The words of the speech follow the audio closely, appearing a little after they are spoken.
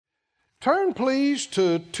Turn, please,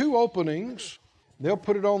 to two openings. They'll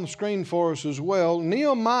put it on the screen for us as well.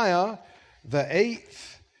 Nehemiah, the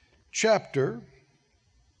 8th chapter.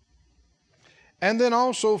 And then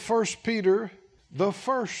also 1 Peter, the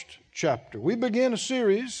 1st chapter. We began a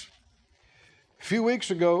series a few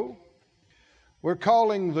weeks ago we're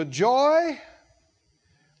calling The Joy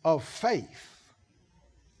of Faith.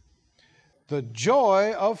 The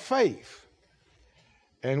Joy of Faith.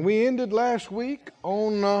 And we ended last week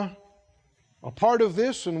on a part of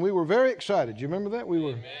this, and we were very excited. You remember that? We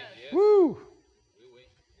were, Amen, yes. Woo!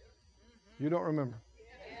 You don't remember?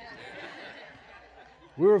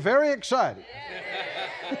 We were very excited.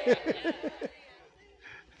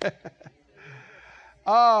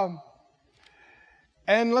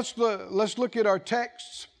 And let's look at our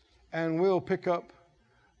texts, and we'll pick up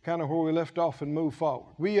kind of where we left off and move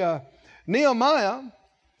forward. Nehemiah,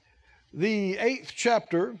 the 8th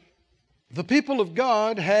chapter, the people of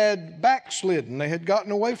God had backslidden. They had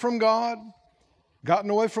gotten away from God, gotten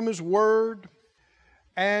away from His Word,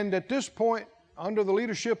 and at this point, under the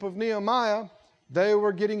leadership of Nehemiah, they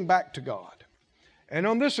were getting back to God. And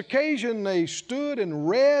on this occasion, they stood and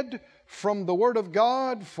read from the Word of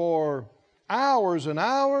God for hours and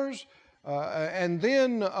hours, and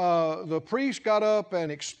then the priest got up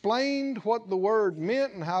and explained what the Word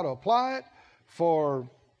meant and how to apply it for,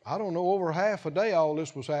 I don't know, over half a day all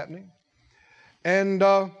this was happening. And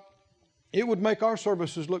it would make our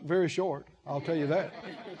services look very short, I'll tell you that.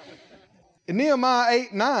 In Nehemiah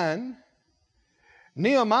 8:9,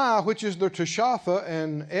 Nehemiah, which is the Tishatha,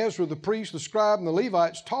 and Ezra the priest, the scribe, and the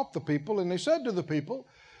Levites taught the people, and they said to the people,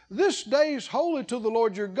 "This day is holy to the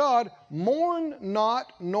Lord your God. Mourn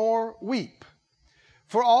not nor weep."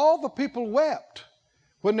 For all the people wept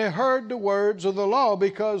when they heard the words of the law,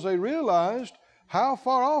 because they realized how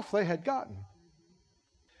far off they had gotten.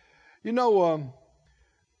 You know,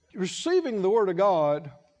 receiving the Word of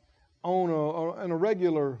God on a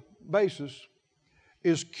regular basis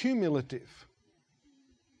is cumulative.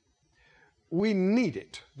 We need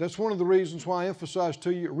it. That's one of the reasons why I emphasize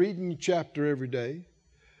to you reading your chapter every day.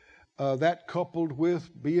 That coupled with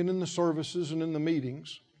being in the services and in the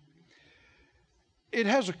meetings. It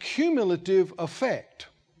has a cumulative effect.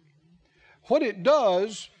 What it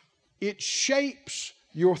does, it shapes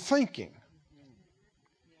your thinking.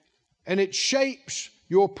 And it shapes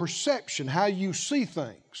your perception, how you see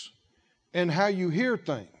things and how you hear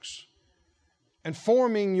things, and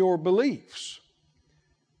forming your beliefs.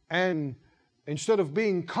 And instead of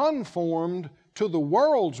being conformed to the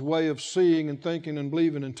world's way of seeing and thinking and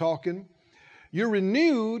believing and talking, you're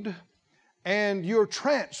renewed and you're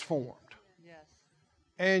transformed. Yes.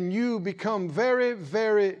 And you become very,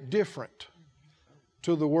 very different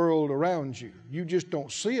to the world around you. You just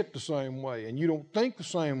don't see it the same way, and you don't think the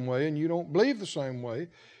same way, and you don't believe the same way,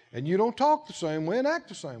 and you don't talk the same way, and act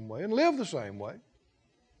the same way, and live the same way.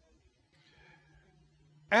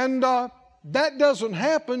 And that doesn't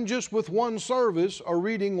happen just with one service or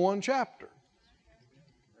reading one chapter.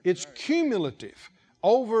 It's cumulative,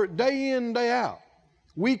 over day in, day out,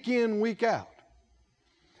 week in, week out.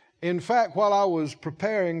 In fact, while I was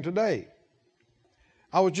preparing today,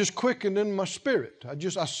 I was just quickened in my spirit.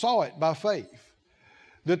 I saw it by faith,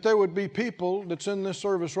 that there would be people that's in this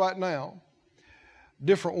service right now,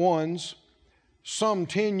 different ones, some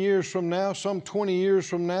 10 years from now, some 20 years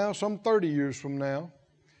from now, some 30 years from now.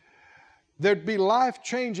 There'd be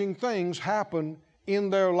life-changing things happen in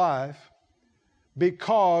their life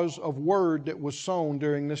because of word that was sown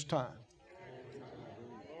during this time.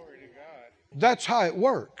 That's how it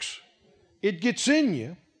works. It gets in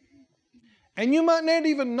you, and you might not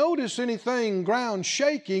even notice anything ground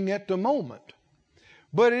shaking at the moment,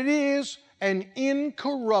 but it is an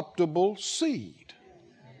incorruptible seed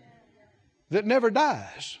that never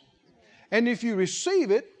dies. And if you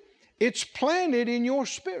receive it, it's planted in your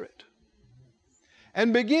spirit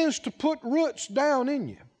and begins to put roots down in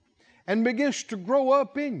you and begins to grow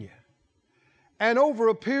up in you. And over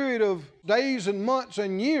a period of days and months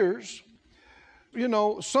and years, you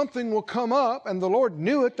know, something will come up, and the Lord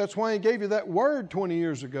knew it. That's why He gave you that word 20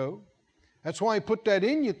 years ago. That's why He put that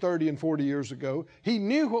in you 30 and 40 years ago. He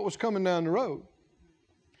knew what was coming down the road.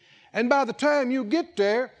 And by the time you get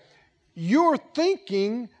there, your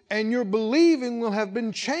thinking and your believing will have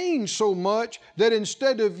been changed so much that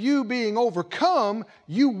instead of you being overcome,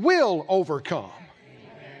 you will overcome.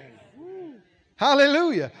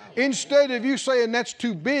 Hallelujah. Instead of you saying, "That's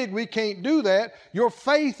too big, we can't do that," your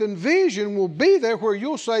faith and vision will be there where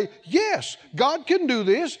you'll say, "Yes, God can do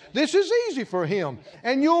this. This is easy for Him."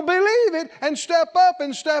 And you'll believe it and step up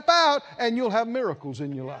and step out, and you'll have miracles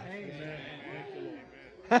in your life.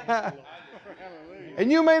 Amen.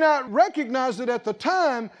 And you may not recognize it at the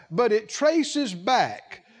time, but it traces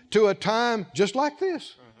back to a time just like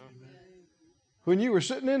this. When you were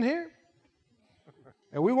sitting in here,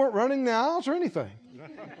 and we weren't running the aisles or anything.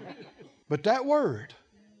 But that Word,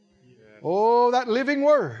 oh, that living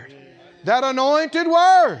Word, that anointed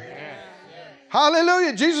Word.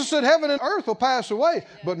 Hallelujah. Jesus said heaven and earth will pass away,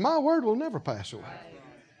 but my Word will never pass away.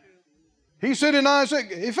 He said in Isaiah,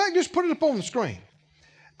 in fact, just put it up on the screen.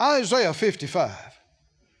 Isaiah 55.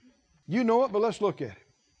 You know it, but let's look at it.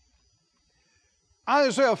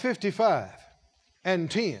 Isaiah 55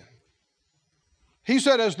 and 10. He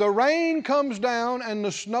said, as the rain comes down and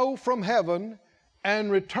the snow from heaven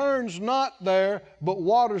and returns not there, but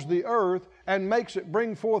waters the earth and makes it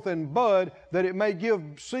bring forth and bud, that it may give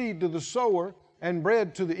seed to the sower and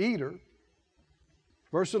bread to the eater.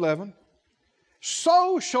 Verse 11.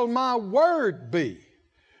 So shall my word be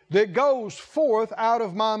that goes forth out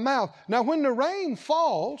of my mouth. Now when the rain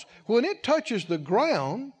falls, when it touches the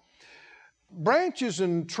ground, branches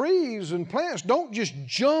and trees and plants don't just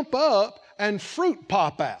jump up and fruit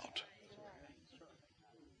pop out.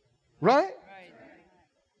 Right?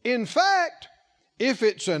 In fact, if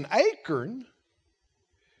it's an acorn,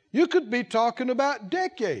 you could be talking about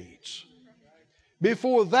decades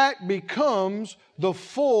before that becomes the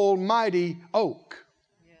full mighty oak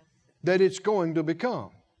that it's going to become.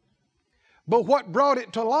 But what brought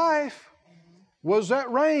it to life was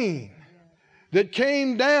that rain that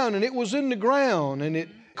came down, and it was in the ground, and it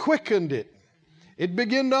quickened it. It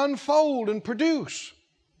began to unfold and produce.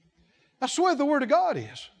 That's the way the Word of God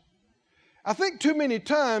is. I think too many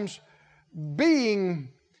times, being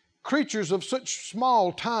creatures of such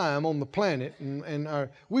small time on the planet, and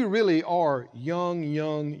we really are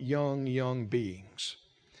young beings.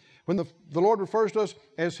 When the Lord refers to us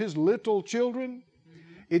as His little children,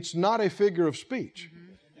 it's not a figure of speech.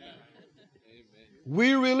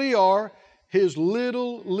 We really are His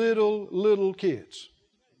little kids.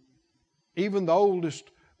 Even the oldest,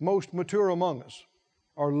 most mature among us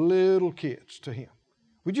are little kids to Him.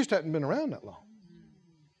 We just haven't been around that long.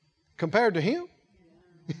 Compared to Him?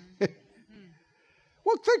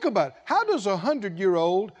 Well, think about it. How does a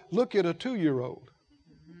 100-year-old look at a 2-year-old?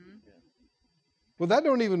 Well, that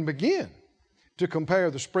don't even begin to compare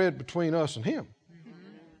the spread between us and Him.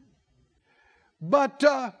 But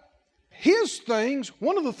His things,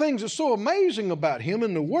 one of the things that's so amazing about Him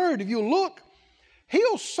in the Word, if you look,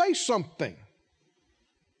 He'll say something.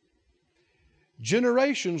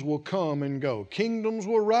 Generations will come and go. Kingdoms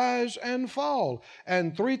will rise and fall.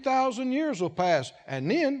 And 3,000 years will pass. And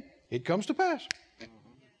then it comes to pass.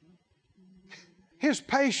 His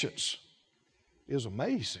patience is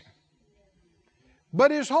amazing.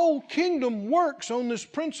 But His whole kingdom works on this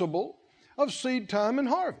principle of seed time and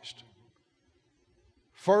harvest.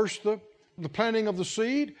 First the planting of the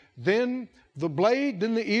seed, then the blade,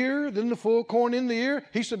 then the ear, then the full corn in the ear.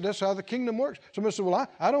 He said that's how the kingdom works. Somebody said, well,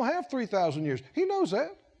 I don't have 3,000 years. He knows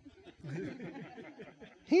that.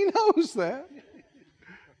 He knows that.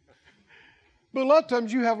 But a lot of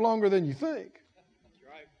times you have longer than you think.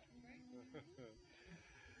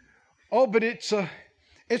 Oh, but it's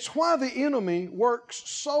why the enemy works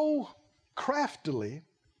so craftily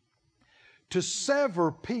to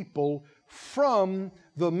sever people from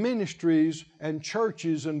the ministries and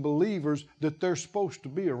churches and believers that they're supposed to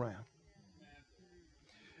be around.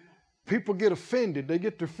 People get offended. They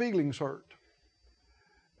get their feelings hurt.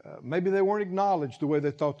 Maybe they weren't acknowledged the way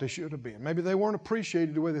they thought they should have been. Maybe they weren't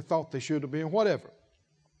appreciated the way they thought they should have been, whatever.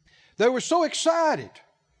 They were so excited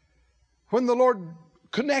when the Lord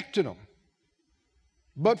connected them.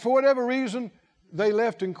 But for whatever reason, they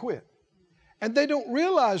left and quit. And they don't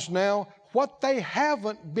realize now what they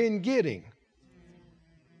haven't been getting.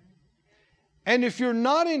 And if you're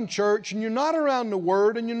not in church and you're not around the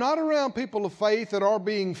Word and you're not around people of faith that are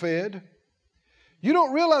being fed, you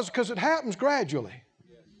don't realize because it happens gradually.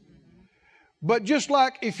 But just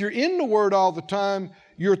like if you're in the Word all the time,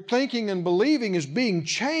 your thinking and believing is being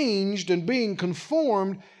changed and being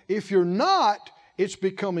conformed. If you're not, it's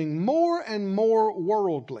becoming more and more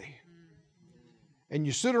worldly. And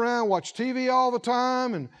you sit around, watch TV all the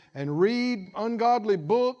time and read ungodly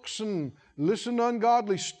books and listen to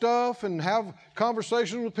ungodly stuff and have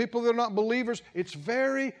conversations with people that are not believers. It's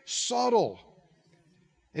very subtle.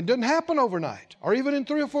 It doesn't happen overnight or even in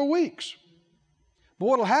 3 or 4 weeks. But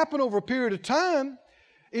what will happen over a period of time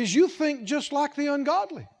is you think just like the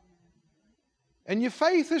ungodly. And your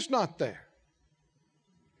faith is not there.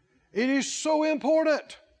 It is so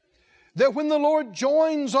important that when the Lord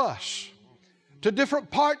joins us to different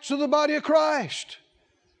parts of the body of Christ,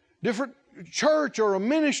 different church or a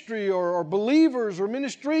ministry or believers or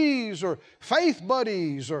ministries or faith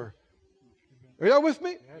buddies or... Are y'all with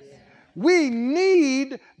me? We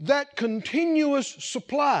need that continuous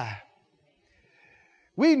supply.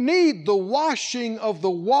 We need the washing of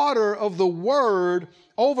the water of the Word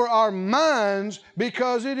over our minds,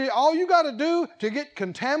 because all you got to do to get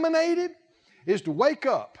contaminated is to wake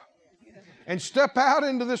up and step out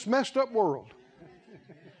into this messed up world.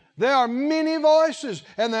 There are many voices,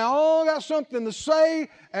 and they all got something to say,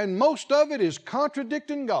 and most of it is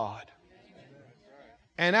contradicting God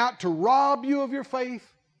and out to rob you of your faith,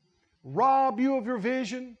 rob you of your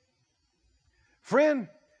vision. Friend,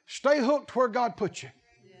 stay hooked where God put you.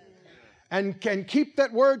 And keep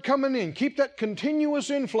that Word coming in. Keep that continuous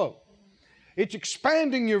inflow. It's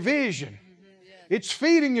expanding your vision. It's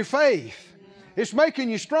feeding your faith. It's making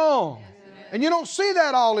you strong. And you don't see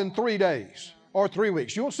that all in 3 days or 3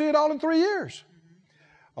 weeks. You won't see it all in 3 years.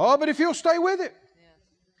 Oh, but if you'll stay with it.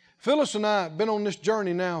 Phyllis and I have been on this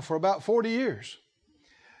journey now for about 40 years.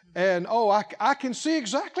 And I can see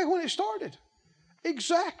exactly when it started.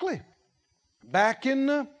 Exactly. Back in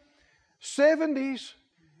the 70s,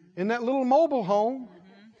 in that little mobile home,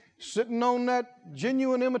 sitting on that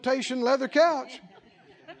genuine imitation leather couch,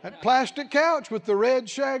 that plastic couch with the red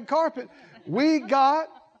shag carpet, we got...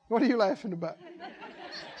 What are you laughing about?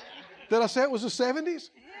 Did I say it was the 70s?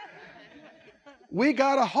 We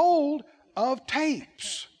got a hold of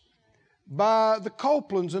tapes by the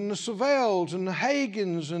Copelands and the Savells and the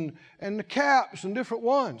Hagins and the Capps and different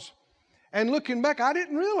ones. And looking back, I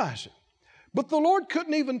didn't realize it. But the Lord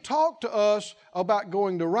couldn't even talk to us about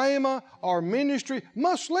going to Rhema or ministry,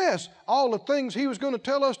 much less all the things He was going to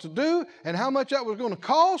tell us to do and how much that was going to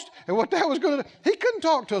cost and what that was going to do. He couldn't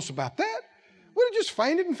talk to us about that. We'd have just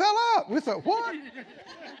fainted and fell out. We thought, what?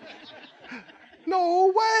 No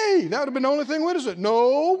way. That would have been the only thing we'd have said.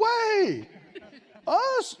 No way.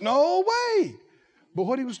 Us? No way. But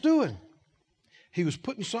what He was doing, He was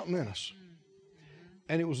putting something in us.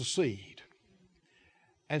 And it was a seed.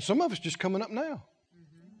 And some of us just coming up now.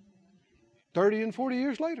 30 and 40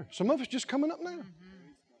 years later. Some of us just coming up now.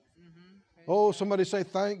 Oh, somebody say,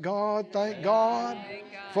 thank God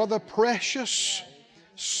for the precious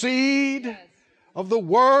seed of the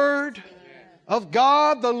Word of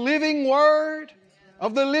God, the living Word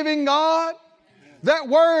of the living God. That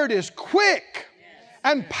Word is quick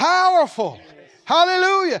and powerful.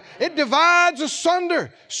 Hallelujah. It divides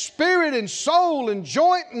asunder spirit and soul and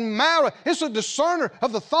joint and marrow. It's a discerner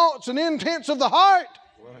of the thoughts and intents of the heart.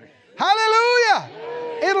 Hallelujah.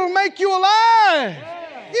 It'll make you alive.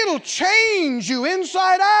 It'll change you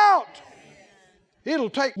inside out. It'll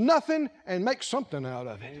take nothing and make something out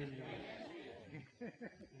of it.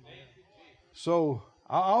 So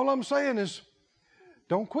all I'm saying is,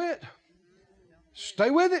 don't quit. Stay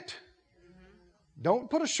with it.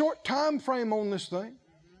 Don't put a short time frame on this thing.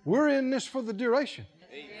 We're in this for the duration.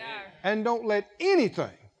 And don't let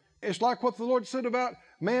anything. It's like what the Lord said about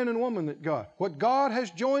man and woman that God. What God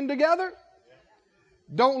has joined together.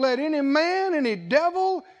 Don't let any man, any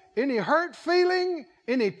devil, any hurt feeling,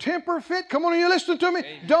 any temper fit. Come on, are you listening to me?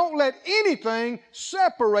 Amen. Don't let anything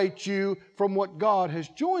separate you from what God has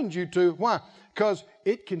joined you to. Why? Because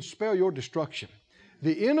it can spell your destruction.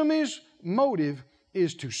 The enemy's motive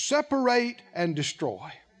is to separate and destroy.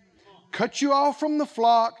 Cut you off from the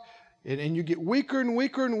flock, and you get weaker and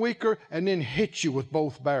weaker and weaker, and then hit you with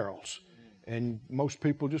both barrels. And most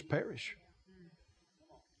people just perish.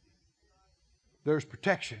 There's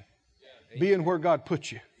protection. Being where God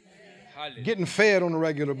put you. Getting fed on a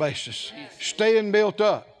regular basis. Staying built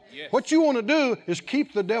up. What you want to do is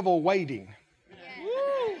keep the devil waiting.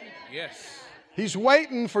 He's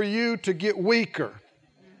waiting for you to get weaker.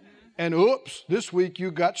 And oops, this week you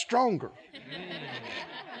got stronger.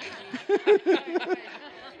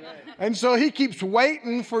 And so he keeps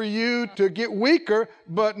waiting for you to get weaker,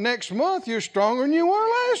 but next month you're stronger than you were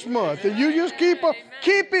last month. And you just keep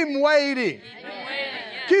him waiting.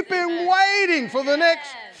 Keep him waiting for the next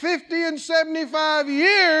 50 and 75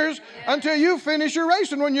 years until you finish your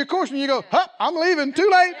race and run your course and you go, huh, I'm leaving, too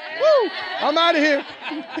late. Woo, I'm out of here.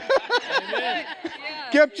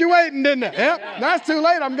 Kept you waiting, didn't it? Yep, that's too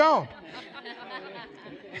late, I'm gone.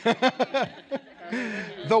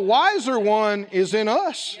 The wiser one is in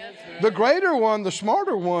us. The greater one, the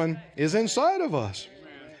smarter one, is inside of us.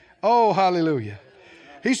 Oh, hallelujah.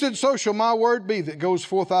 He said, so shall my word be that goes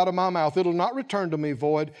forth out of my mouth. It'll not return to me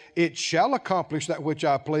void. It shall accomplish that which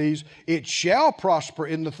I please. It shall prosper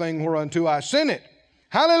in the thing whereunto I sent it.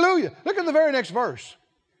 Hallelujah. Look at the very next verse.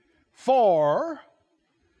 For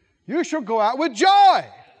you shall go out with joy.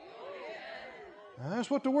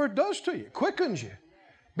 That's what the word does to you. It quickens you.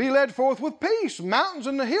 Be led forth with peace. Mountains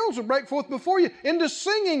and the hills will break forth before you into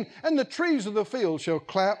singing, and the trees of the field shall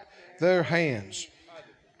clap their hands.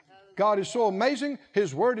 God is so amazing.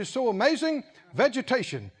 His word is so amazing.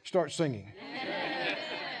 Vegetation starts singing.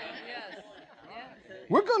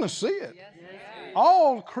 We're going to see it.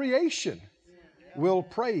 All creation will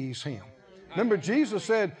praise Him. Remember, Jesus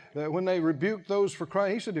said that when they rebuked those for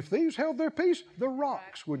crying, He said, if these held their peace, the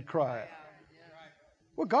rocks would cry out.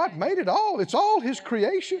 Well, God made it all. It's all His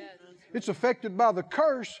creation. It's affected by the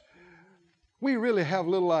curse. We really have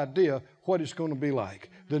little idea what it's going to be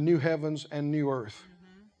like, the new heavens and new earth.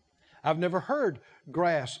 I've never heard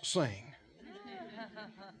grass sing.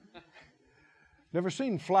 Never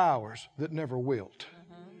seen flowers that never wilt.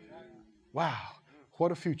 Wow,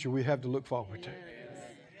 what a future we have to look forward to.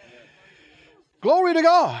 Glory to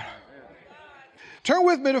God. Turn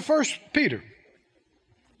with me to 1 Peter.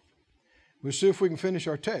 We'll see if we can finish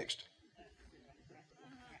our text.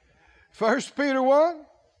 1 Peter 1.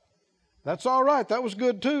 That's all right. That was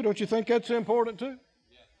good too. Don't you think that's important too?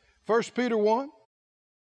 1 Peter 1.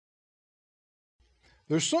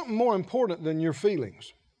 There's something more important than your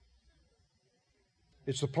feelings.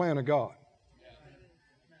 It's the plan of God.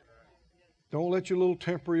 Don't let your little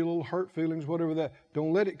temper, your little hurt feelings, whatever that,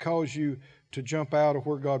 don't let it cause you to jump out of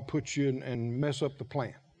where God puts you and mess up the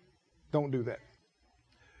plan. Don't do that.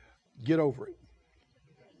 Get over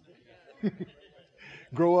it.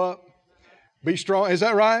 Grow up. Be strong. Is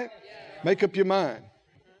that right? Make up your mind.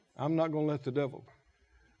 I'm not going to let the devil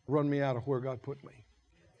run me out of where God put me.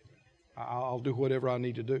 I'll do whatever I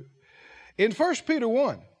need to do. In 1 Peter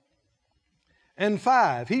 1 and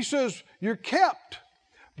 5, he says, you're kept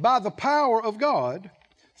by the power of God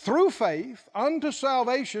through faith unto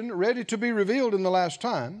salvation, ready to be revealed in the last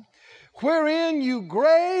time, wherein you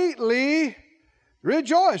greatly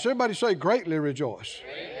rejoice. Everybody say, greatly rejoice.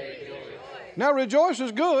 Greatly rejoice. Now, rejoice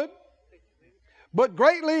is good, but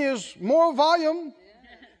greatly is more volume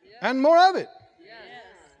and more of it.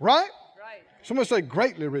 Right? Somebody say,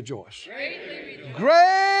 greatly rejoice. Greatly rejoice.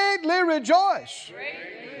 Greatly rejoice.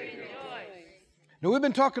 Greatly rejoice. Now, we've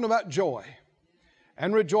been talking about joy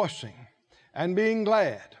and rejoicing and being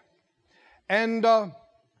glad. And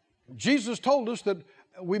Jesus told us that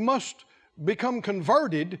we must become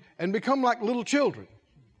converted and become like little children.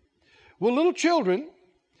 Well, little children,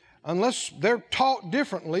 unless they're taught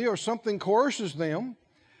differently or something coerces them,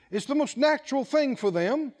 it's the most natural thing for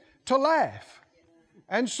them to laugh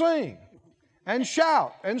and sing and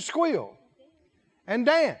shout and squeal and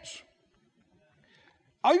dance.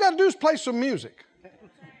 All you got to do is play some music.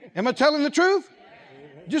 Am I telling the truth?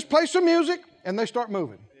 Just play some music and they start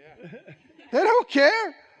moving. They don't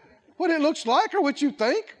care what it looks like or what you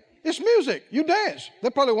think. It's music. You dance.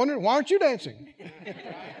 They're probably wondering, why aren't you dancing?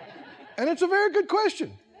 And it's a very good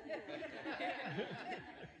question.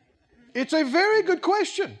 It's a very good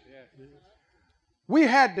question. We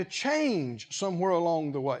had to change somewhere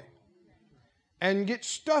along the way and get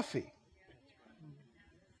stuffy.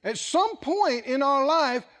 At some point in our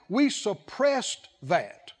life, we suppressed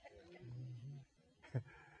that.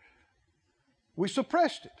 We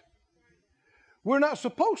suppressed it. We're not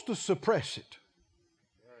supposed to suppress it.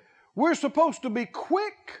 We're supposed to be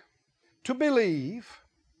quick to believe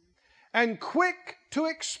and quick to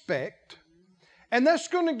expect, and that's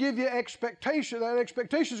going to give you expectation. That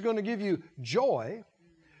expectation is going to give you joy.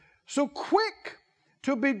 So quick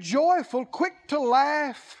to be joyful, quick to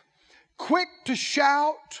laugh, quick to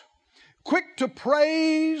shout, quick to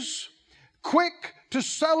praise, quick to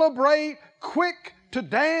celebrate, quick to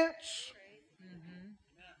dance,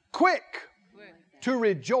 quick to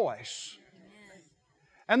rejoice.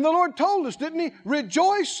 And the Lord told us, didn't He?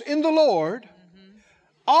 Rejoice in the Lord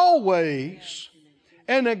always.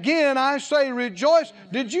 And again, I say rejoice.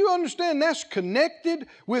 Did you understand that's connected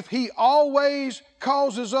with He always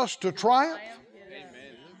causes us to triumph?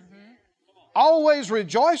 Always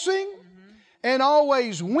rejoicing and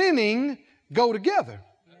always winning go together.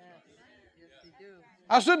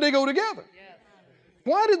 I said they go together.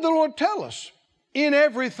 Why did the Lord tell us? In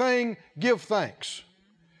everything give thanks.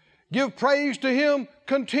 Give praise to Him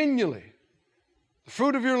continually. The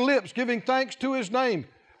fruit of your lips, giving thanks to His name.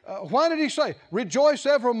 Why did He say, rejoice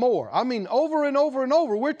evermore? I mean, over and over and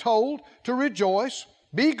over, we're told to rejoice,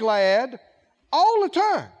 be glad, all the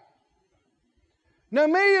time. Now,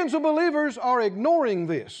 millions of believers are ignoring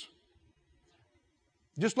this.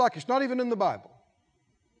 Just like it's not even in the Bible.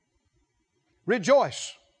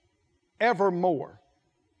 Rejoice evermore,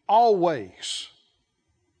 always.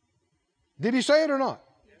 Did He say it or not?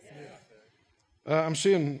 I'm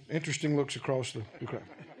seeing interesting looks across the crowd.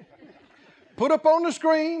 Put up on the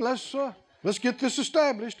screen, let's get this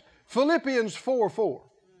established. Philippians 4:4.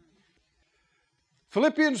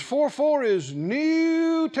 Philippians 4:4 is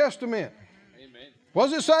New Testament. Amen. What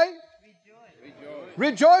does it say? Rejoice.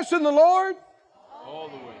 Rejoice in the Lord. All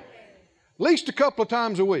the way. At least a couple of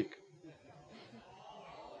times a week.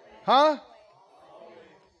 Huh?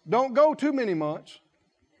 Don't go too many months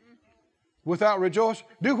without rejoicing.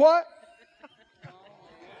 Do what?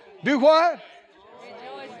 Do what?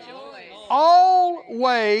 Rejoice.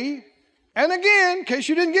 Always. And again, in case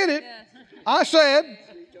you didn't get it, I said,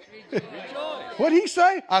 what did he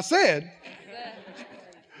say? I said,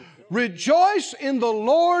 rejoice in the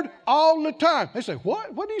Lord all the time. They say,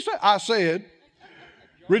 what? What did he say? I said,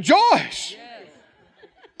 rejoice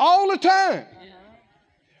all the time.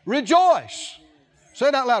 Rejoice. Say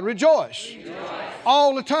it out loud. Rejoice.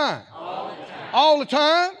 All the time. All the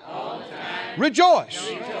time.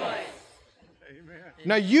 Rejoice.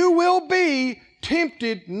 Now you will be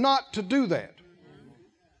tempted not to do that.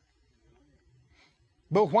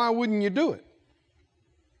 But why wouldn't you do it?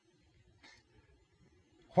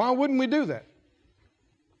 Why wouldn't we do that?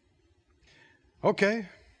 Okay.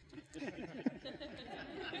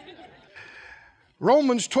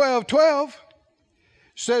 Romans 12:12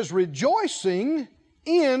 says rejoicing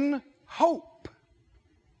in hope.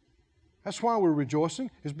 That's why we're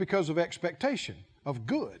rejoicing, is because of expectation of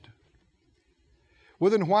good.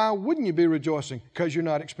 Well, then why wouldn't you be rejoicing? Because you're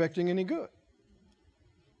not expecting any good.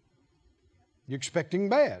 You're expecting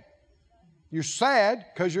bad. You're sad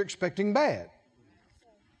because you're expecting bad.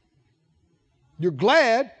 You're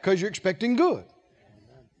glad because you're expecting good.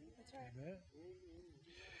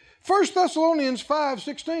 1 Thessalonians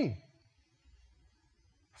 5:16.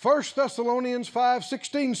 1 Thessalonians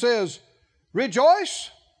 5:16 says, rejoice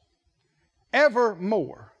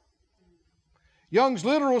evermore. Young's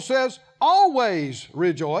Literal says, always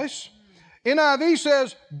rejoice. NIV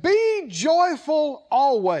says, be joyful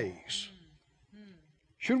always.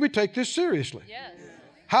 Should we take this seriously? Yes.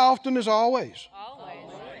 How often is always? Always.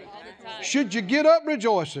 All the time. Should you get up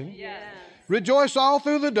rejoicing? Yes. Rejoice all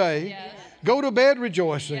through the day? Yes. Go to bed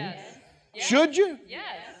rejoicing? Yes. Yes. Should you? Yes.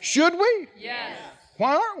 Should we? Yes.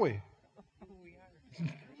 Why aren't we?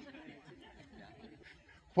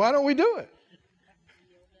 Why don't we do it?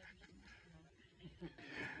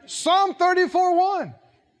 Psalm 34:1.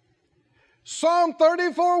 Psalm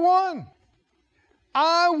 34:1.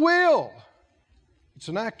 I will. It's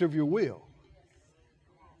an act of your will.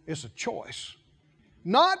 It's a choice.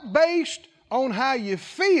 Not based on how you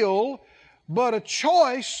feel, but a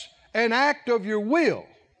choice, an act of your will.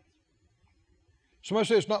 Somebody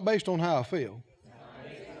say it's not based on how I feel.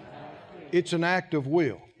 It's an act of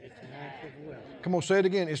will. Come on, say it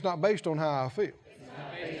again. It's not based on how I feel.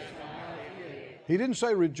 He didn't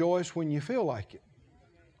say rejoice when you feel like it.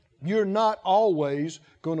 You're not always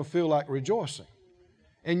going to feel like rejoicing.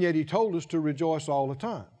 And yet He told us to rejoice all the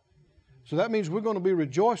time. So that means we're going to be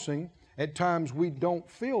rejoicing at times we don't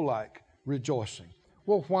feel like rejoicing.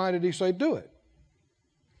 Well, why did He say do it?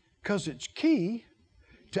 Because it's key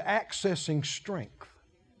to accessing strength.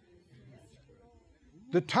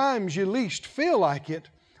 The times you least feel like it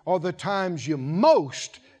are the times you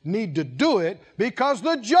most need to do it, because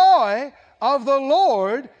the joy of the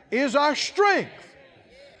Lord is our strength.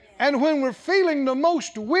 And when we're feeling the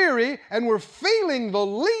most weary and we're feeling the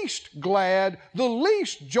least glad, the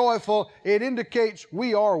least joyful, it indicates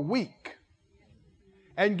we are weak.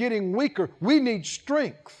 And getting weaker, we need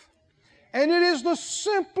strength. And it is the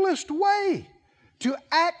simplest way to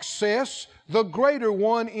access the greater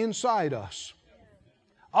one inside us.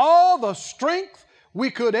 All the strength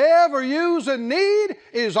we could ever use and need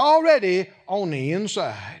is already on the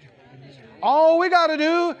inside. All we got to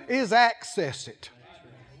do is access it.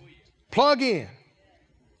 Plug in.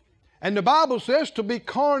 And the Bible says to be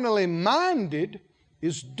carnally minded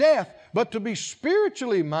is death, but to be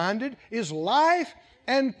spiritually minded is life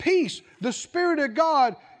and peace. The Spirit of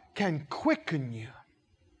God can quicken you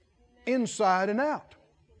inside and out.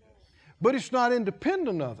 But it's not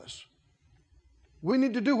independent of us. We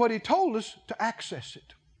need to do what He told us to access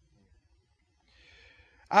it.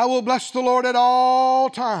 I will bless the Lord at all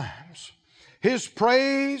times. His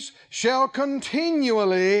praise shall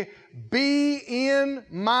continually be in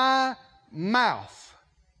my mouth.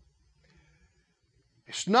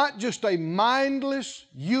 It's not just a mindless,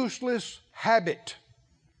 useless habit.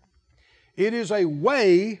 It is a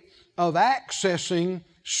way of accessing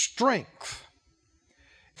strength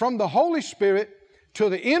from the Holy Spirit to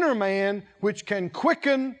the inner man, which can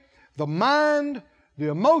quicken the mind, the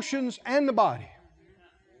emotions, and the body.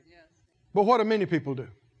 But what do many people do?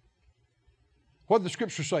 What did the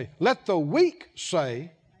Scripture say? Let the weak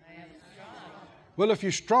say, well, if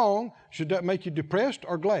you're strong, should that make you depressed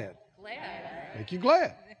or glad? Glad. Make you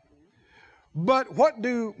glad. But what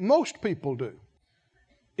do most people do?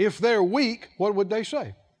 If they're weak, what would they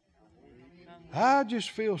say? I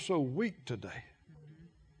just feel so weak today.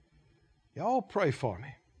 Y'all pray for me.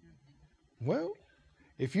 Well,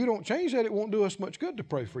 if you don't change that, it won't do us much good to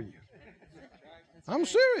pray for you. I'm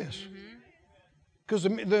serious. Because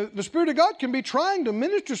the Spirit of God can be trying to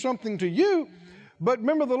minister something to you, but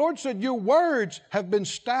remember the Lord said, your words have been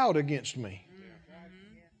stout against me.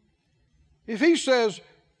 If He says,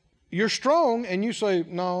 you're strong, and you say,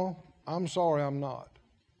 no, I'm sorry, I'm not.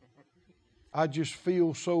 I just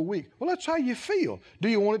feel so weak. Well, that's how you feel. Do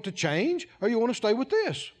you want it to change, or you want to stay with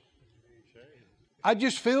this? I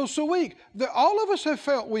just feel so weak. All of us have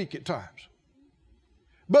felt weak at times.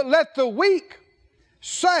 But let the weak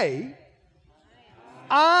say,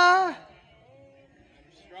 I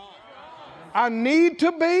need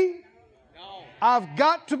to be. I've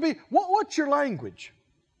got to be. What's your language?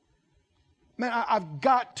 Man, I've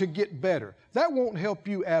got to get better. That won't help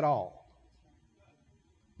you at all.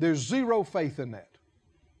 There's zero faith in that.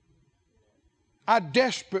 I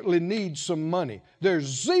desperately need some money. There's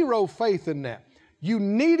zero faith in that. You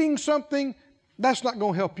needing something, that's not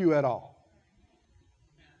going to help you at all.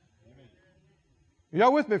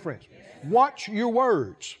 Y'all with me, friends? Watch your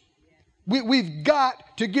words. We've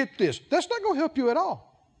got to get this. That's not going to help you at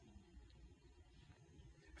all.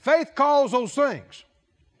 Faith calls those things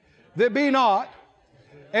that be not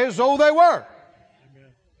as though they were.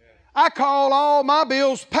 I call all my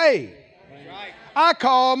bills paid. I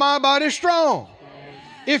call my body strong.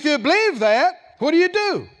 If you believe that, what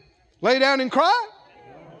do? Lay down and cry?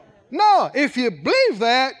 No. If you believe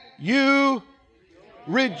that, you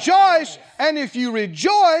rejoice. And if you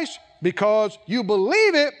rejoice because you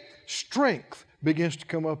believe it, strength begins to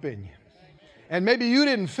come up in you. And maybe you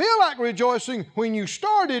didn't feel like rejoicing when you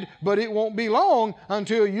started, but it won't be long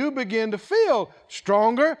until you begin to feel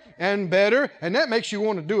stronger and better, and that makes you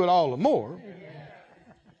want to do it all the more.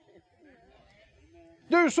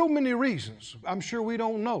 There are so many reasons, I'm sure we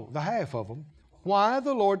don't know the half of them, why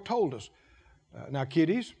the Lord told us. Now,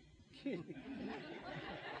 kiddies,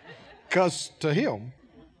 because to Him,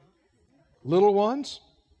 little ones,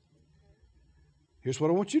 here's what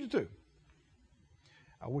I want you to do.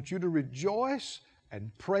 I want you to rejoice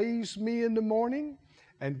and praise me in the morning,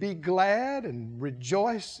 and be glad and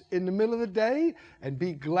rejoice in the middle of the day, and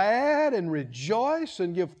be glad and rejoice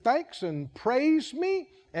and give thanks and praise me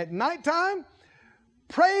at nighttime.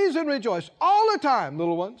 Praise and rejoice all the time,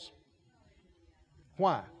 little ones.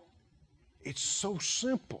 Why? It's so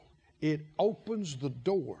simple. It opens the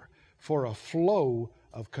door for a flow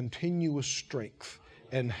of continuous strength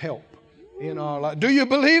and help in our life. Do you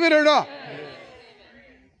believe it or not?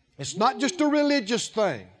 It's not just a religious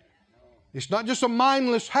thing. It's not just a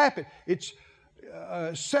mindless habit. It's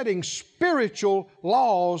setting spiritual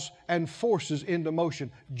laws and forces into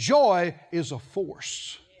motion. Joy is a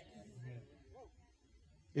force.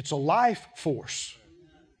 It's a life force.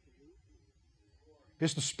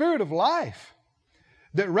 It's the Spirit of life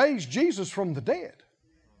that raised Jesus from the dead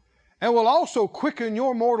and will also quicken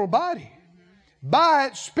your mortal body by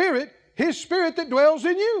its Spirit, His Spirit that dwells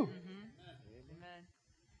in you.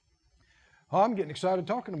 Oh, I'm getting excited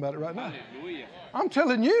talking about it right now. I'm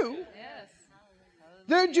telling you,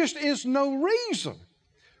 there just is no reason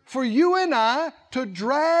for you and I to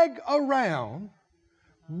drag around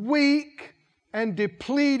weak and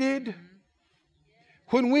depleted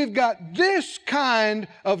when we've got this kind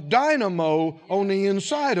of dynamo on the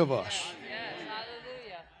inside of us.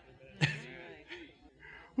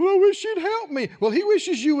 Well, I wish He'd help me. Well, He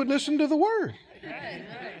wishes you would listen to the Word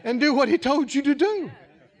and do what He told you to do.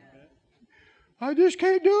 I just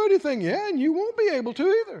can't do anything. Yeah, and you won't be able to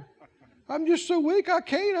either. I'm just so weak, I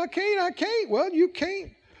can't. Well, you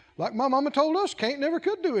can't. Like my mama told us, can't never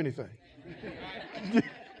could do anything.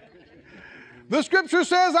 The Scripture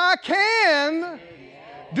says, I can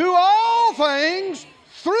do all things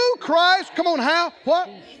through Christ. Come on, how? What?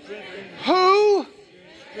 Who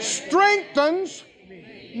strengthens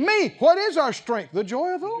me. What is our strength? The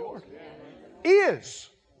joy of the Lord is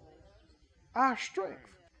our strength.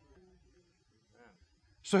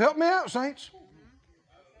 So help me out, saints.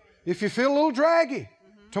 If you feel a little draggy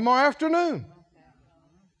tomorrow afternoon,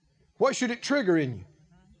 what should it trigger in you?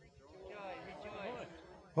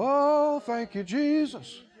 Oh, thank you,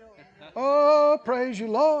 Jesus. Oh, praise you,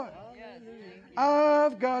 Lord.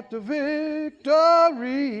 I've got the victory.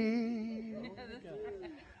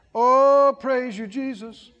 Oh, praise you,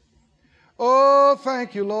 Jesus. Oh,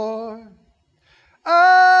 thank you, Lord.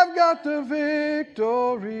 I've got the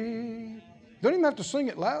victory. Don't even have to sing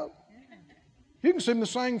it loud. You can sing the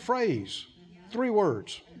same phrase, 3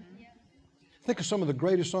 words. Think of some of the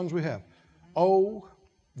greatest songs we have. Oh,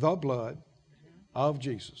 the blood of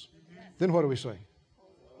Jesus. Then what do we sing?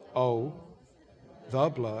 Oh, the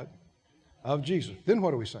blood of Jesus. Then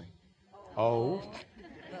what do we sing? Oh,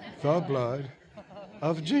 the blood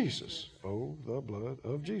of Jesus. Oh, the blood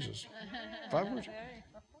of Jesus. 5 words.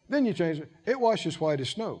 Then you change it. It washes white as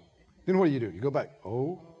snow. Then what do? You go back.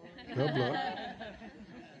 Oh, the blood.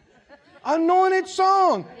 Anointed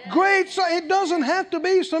song. Great song. It doesn't have to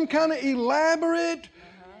be some kind of elaborate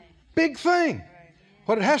big thing.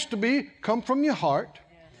 What it has to be, come from your heart.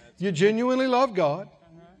 You genuinely love God.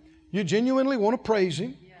 You genuinely want to praise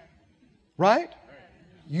Him. Right?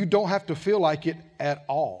 You don't have to feel like it at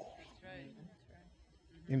all.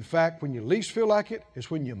 In fact, when you least feel like it, is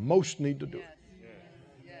when you most need to do it.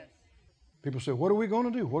 People say, what are we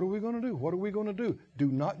going to do? What are we going to do? What are we going to do? Do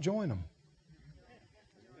not join them.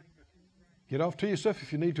 Get off to yourself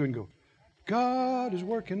if you need to and go, God is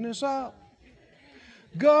working this out.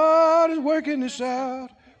 God is working this out.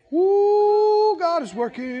 Woo, God is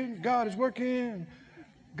working. God is working.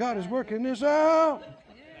 God is working this out.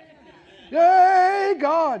 Yay,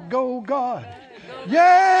 God, go God.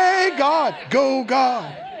 Yay, God, go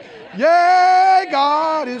God. Yay,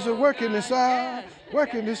 God is working this out.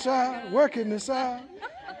 Working this out, working this out.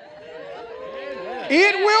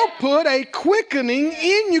 It will put a quickening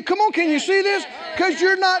in you. Come on, can you see this? Because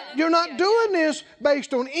you're not doing this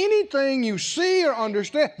based on anything you see or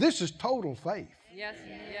understand. This is total faith. Yes.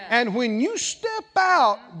 And when you step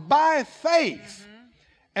out by faith,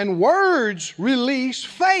 and words release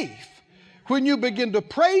faith, when you begin to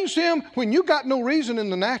praise Him, when you got no reason in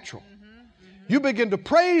the natural, you begin to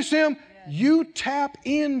praise Him, you tap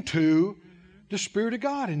into the Spirit of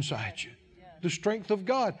God inside you, the strength of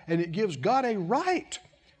God, and it gives God a right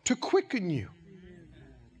to quicken you.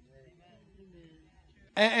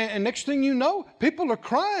 And next thing you know, people are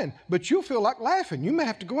crying, but you feel like laughing. You may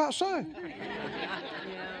have to go outside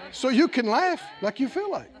so you can laugh like you feel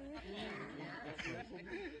like.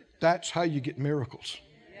 That's how you get miracles.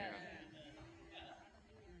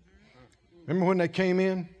 Remember when they came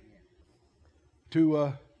in to,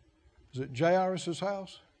 was it Jairus'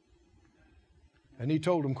 house? And he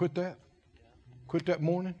told them, quit that. Quit that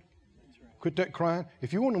mourning. Quit that crying.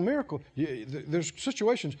 If you want a miracle, there's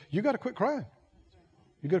situations, you got to quit crying.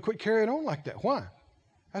 You got to quit carrying on like that. Why?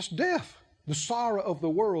 That's death. The sorrow of the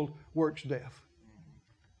world works death.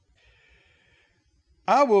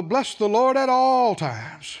 I will bless the Lord at all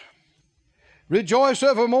times. Rejoice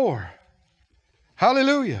evermore.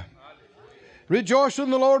 Hallelujah. Rejoice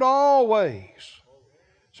in the Lord always.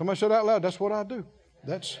 Somebody said out loud, that's what I do.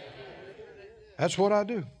 That's what I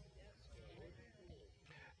do.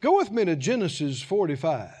 Go with me to Genesis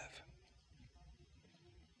 45.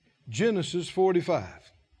 Genesis 45.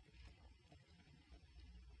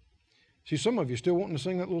 See, some of you still wanting to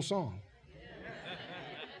sing that little song.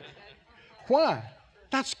 Why?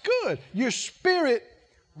 That's good. Your spirit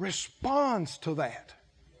responds to that.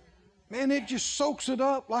 Man, it just soaks it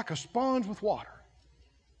up like a sponge with water.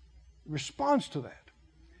 It responds to that.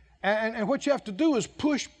 And what you have to do is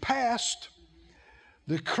push past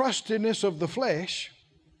the crustiness of the flesh.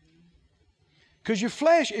 Because your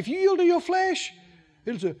flesh, if you yield to your flesh,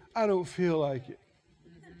 it'll say, I don't feel like it.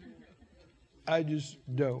 I just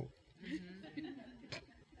don't.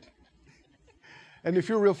 And if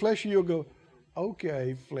you're real fleshy, you'll go,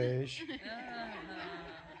 okay, flesh.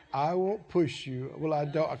 I won't push you. Well, I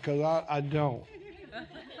don't, because I don't.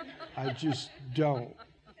 I just don't.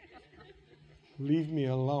 Leave me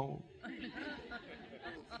alone.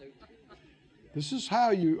 This is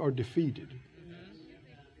how you are defeated.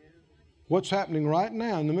 What's happening right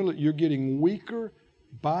now in the middle, you're getting weaker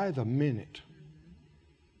by the minute.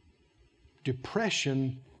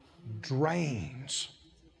 Depression drains.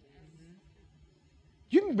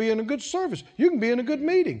 You can be in a good service. You can be in a good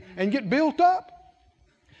meeting and get built up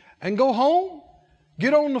and go home,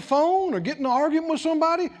 get on the phone or get in an argument with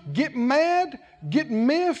somebody, get mad, get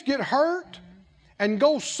miffed, get hurt, and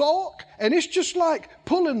go sulk. And it's just like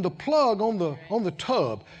pulling the plug on the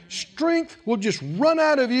tub. Strength will just run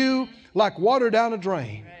out of you like water down a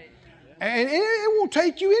drain. And it won't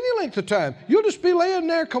take you any length of time. You'll just be laying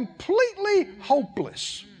there completely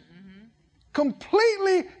hopeless.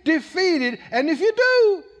 Completely defeated. And if you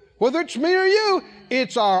do, whether it's me or you,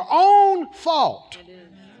 it's our own fault.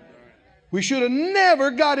 We should have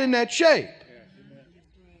never got in that shape.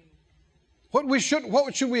 What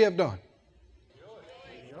should we have done?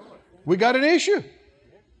 We got an issue.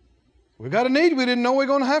 We got a need we didn't know we were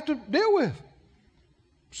going to have to deal with.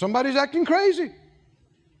 Somebody's acting crazy.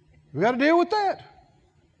 We got to deal with that.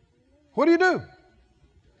 What do?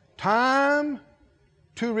 Time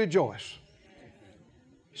to rejoice.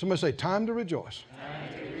 Somebody say, time to rejoice.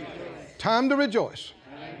 Time to rejoice.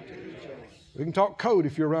 We can talk code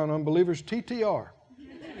if you're around unbelievers. TTR.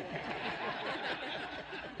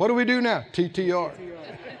 What do we do now? TTR.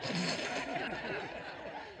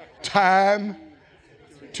 Time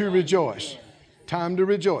to rejoice. Time to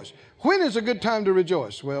rejoice. When is a good time to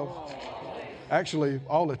rejoice? Well, actually,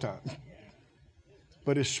 all the time.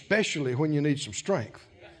 But especially when you need some strength.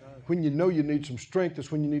 When you know you need some strength,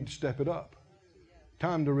 that's when you need to step it up.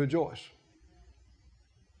 Time to rejoice.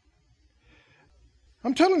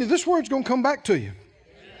 I'm telling you, this word's going to come back to you.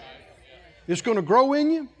 It's going to grow in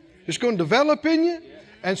you. It's going to develop in you.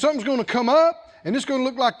 And something's going to come up. And it's going to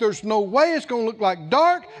look like there's no way. It's going to look like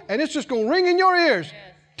dark. And it's just going to ring in your ears.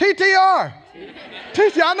 TTR.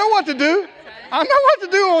 TTR. I know what to do. I know what to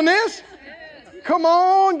do on this. Come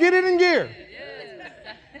on, get it in gear.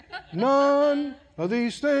 None of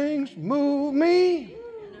these things move me.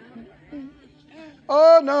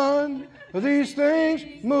 Oh, none of these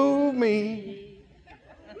things move me.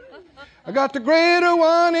 I got the greater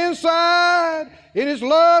one inside. In His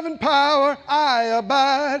love and power I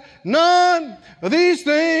abide. None of these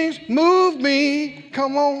things move me.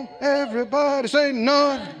 Come on, everybody, say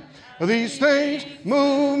none of these things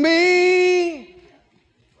move me.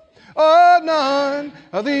 Oh, none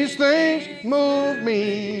of these things move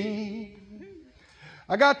me.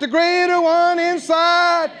 I got the greater one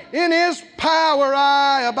inside. In His power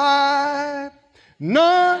I abide.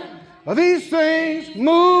 None of these things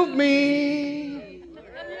move me.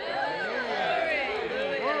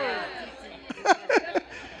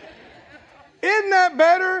 Isn't that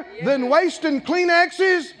better than wasting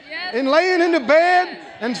Kleenexes and laying in the bed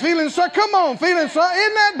and feeling so? Come on, feeling so.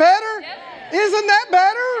 Isn't that better? Isn't that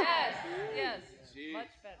better? Yes. Much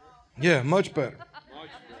better. Yeah, much better.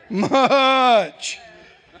 Much.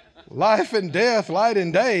 Life and death, light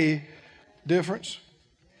and day difference.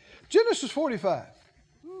 Genesis 45.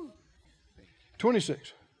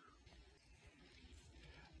 26.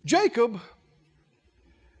 Jacob,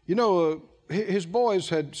 you know, his boys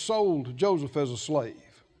had sold Joseph as a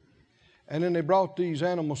slave. And then they brought these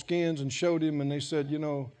animal skins and showed him, and they said, you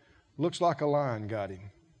know, looks like a lion got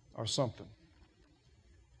him or something.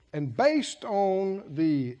 And based on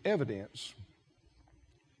the evidence,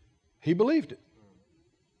 he believed it.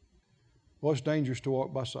 Well, it's dangerous to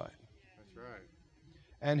walk by sight. That's right.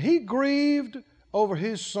 And he grieved over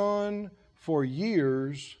his son for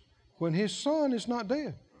years when his son is not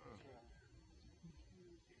dead.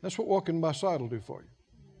 That's what walking by sight will do for you.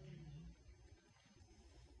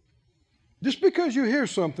 Just because you hear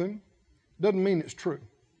something doesn't mean it's true.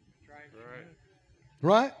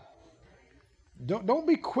 Right? Don't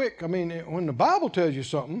be quick. I mean, when the Bible tells you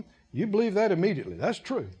something, you believe that immediately. That's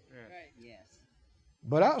true.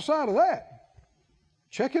 But outside of that,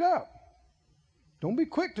 check it out. Don't be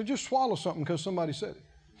quick to just swallow something because somebody said it.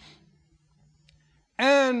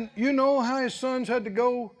 And you know how his sons had to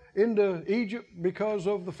go into Egypt because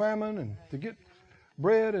of the famine and to get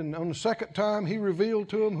bread. And on the second time, he revealed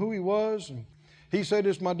to them who he was. And he said,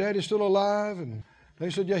 is my daddy still alive? And they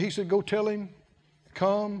said, yeah. He said, go tell him,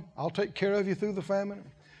 come, I'll take care of you through the famine.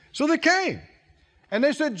 So they came. And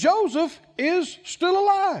they said, Joseph is still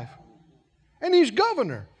alive. And he's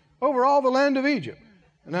governor over all the land of Egypt.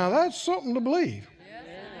 Now that's something to believe.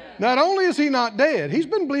 Not only is he not dead, he's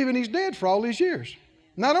been believing he's dead for all these years.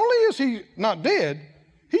 Not only is he not dead,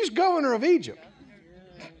 he's governor of Egypt.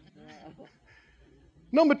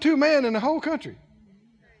 Number 2 man in the whole country.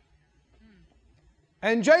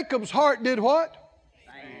 And Jacob's heart did what?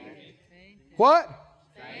 What?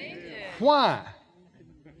 Why?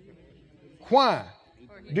 Why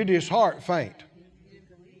did his heart faint?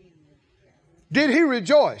 Did he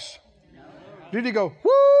rejoice? Did he go,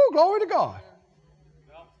 whoo, glory to God?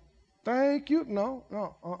 Thank you. No.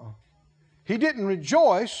 He didn't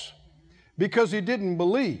rejoice because he didn't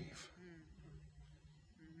believe.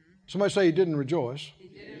 Somebody say he didn't rejoice.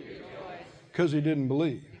 Because he didn't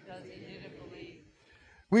believe.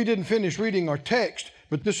 We didn't finish reading our text,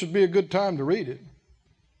 but this would be a good time to read it.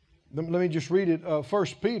 Let me just read it. 1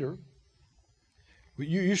 Peter.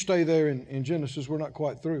 You stay there in Genesis. We're not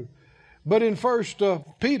quite through. But in 1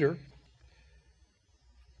 Peter,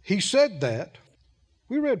 he said that.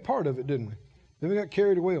 We read part of it, didn't we? Then we got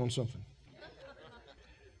carried away on something,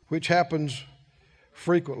 which happens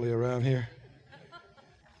frequently around here.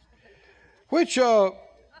 Which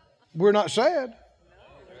we're not sad.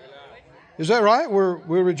 Is that right? We're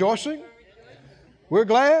rejoicing? We're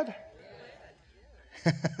glad?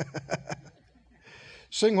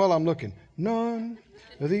 Sing while I'm looking. None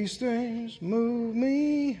of these things move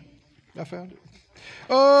me. I found it.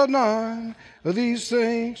 Oh, none of these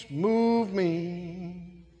things move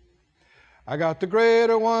me. I got the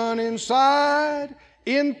greater one inside.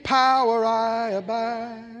 In power I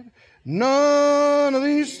abide. None of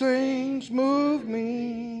these things move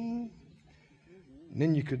me. And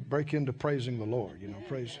then you could break into praising the Lord,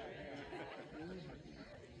 praise.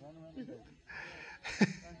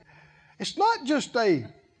 It's not just a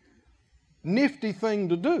nifty thing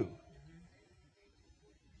to do.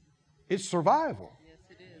 It's survival. Yes,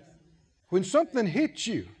 it is. When something hits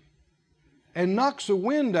you and knocks the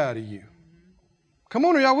wind out of you, come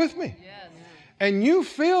on, are y'all with me? Yes. And you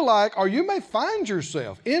feel like, or you may find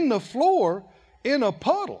yourself in the floor in a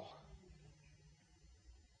puddle.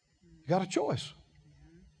 You got a choice.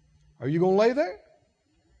 Are you going to lay there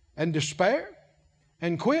and despair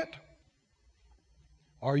and quit?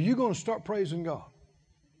 Or are you going to start praising God?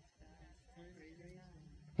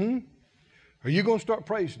 Are you going to start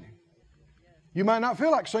praising Him? You might not feel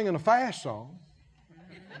like singing a fast song.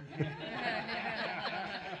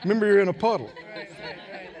 Remember, you're in a puddle.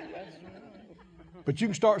 But you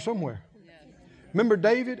can start somewhere. Remember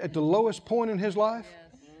David at the lowest point in his life?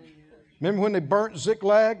 Remember when they burnt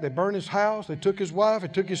Ziklag? They burned his house. They took his wife. They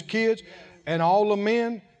took his kids. And all the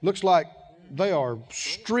men, looks like they are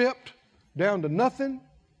stripped down to nothing.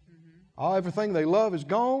 Everything they love is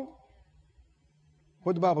gone.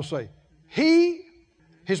 What did the Bible say?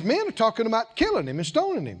 His men are talking about killing him and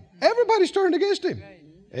stoning him. Everybody's turned against him.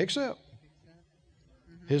 Except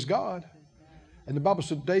his God. And the Bible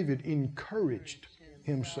said David encouraged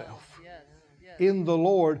himself in the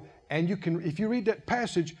Lord. And you can, if you read that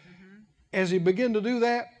passage, as he began to do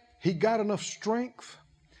that, he got enough strength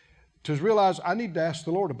to realize, I need to ask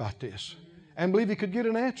the Lord about this. And believe he could get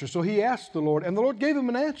an answer. So he asked the Lord, and the Lord gave him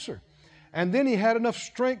an answer. And then he had enough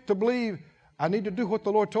strength to believe, I need to do what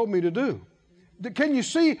the Lord told me to do. Can you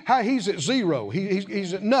see how he's at zero?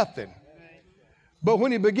 He's at nothing. But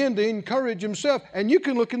when he began to encourage himself, and you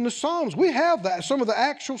can look in the Psalms, we have that, some of the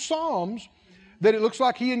actual Psalms that it looks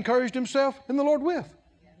like he encouraged himself in the Lord with.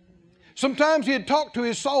 Sometimes he'd talk to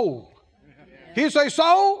his soul. He'd say,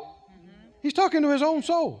 soul, he's talking to his own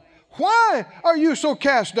soul. Why are you so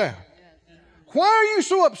cast down? Why are you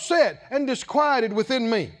so upset and disquieted within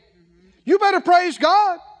me? You better praise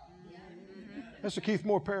God. That's a Keith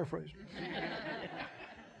Moore paraphrase.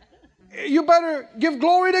 You better give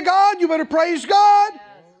glory to God. You better praise God.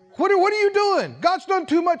 What are you doing? God's done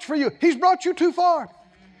too much for you. He's brought you too far.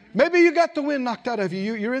 Maybe you got the wind knocked out of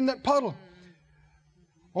you. You're in that puddle.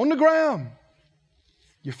 On the ground.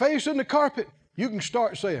 Your face in the carpet. You can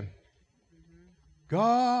start saying,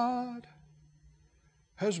 God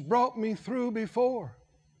has brought me through before.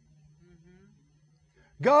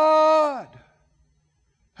 God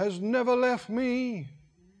has never left me,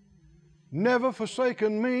 never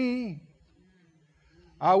forsaken me.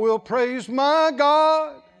 I will praise my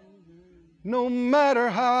God no matter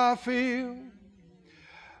how I feel.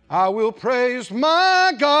 I will praise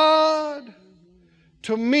my God.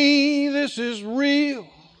 To me this is real.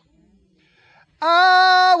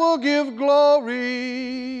 I will give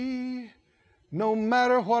glory no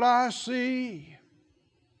matter what I see.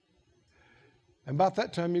 And about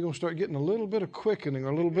that time, you're going to start getting a little bit of quickening or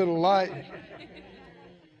a little bit of light.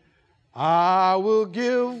 I will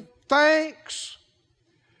give thanks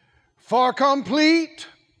for complete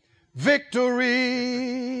victory.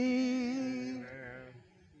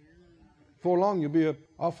 Before long, you'll be up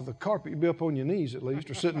off of the carpet. You'll be up on your knees at least,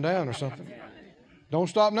 or sitting down or something. Don't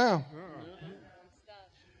stop now.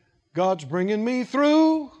 God's bringing me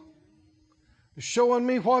through, showing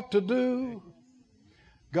me what to do.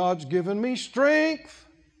 God's given me strength.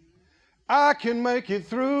 I can make it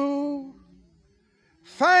through.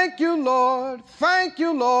 Thank you, Lord. Thank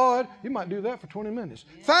you, Lord. You might do that for 20 minutes.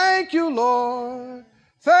 Thank you, Lord.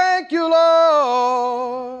 Thank you,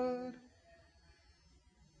 Lord.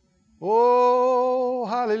 Oh,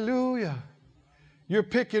 hallelujah. You're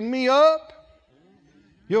picking me up.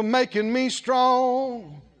 You're making me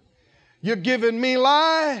strong. You're giving me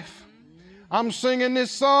life. I'm singing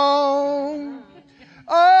this song.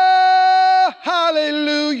 Oh,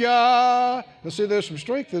 hallelujah. Let's see, there's some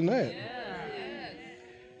strength in that.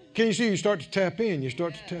 Can you see you start to tap in? You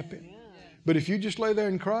start to tap in. But if you just lay there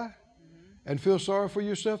and cry and feel sorry for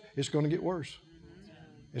yourself, it's going to get worse.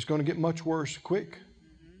 It's going to get much worse quick.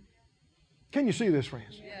 Can you see this,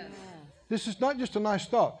 friends? Yes. This is not just a nice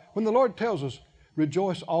thought. When the Lord tells us,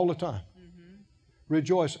 rejoice all the time.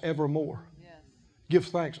 Rejoice evermore. Yes. Give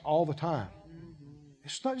thanks all the time.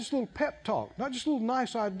 It's not just a little pep talk, not just a little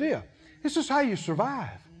nice idea. This is how you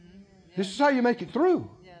survive. This is how you make it through.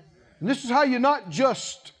 And this is how you not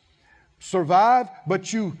just survive,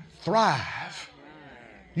 but you thrive.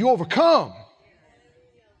 You overcome.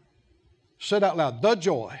 Say it out loud. The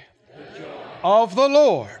joy of the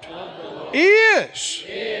Lord is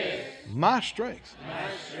my strength.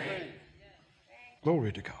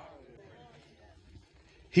 Glory to God.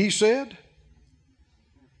 He said,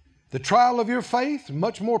 the trial of your faith,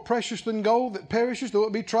 much more precious than gold that perishes, though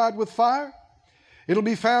it be tried with fire, it'll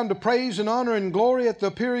be found to praise and honor and glory at the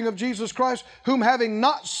appearing of Jesus Christ, whom having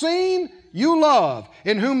not seen, you love,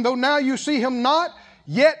 in whom though now you see him not,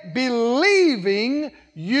 yet believing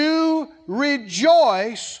you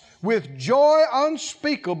rejoice with joy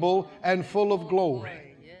unspeakable and full of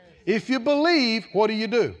glory. If you believe, what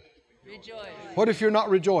do? Rejoice. What if you're not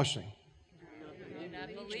rejoicing? You're not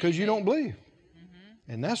believing. Because you don't believe.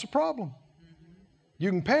 And that's a problem. You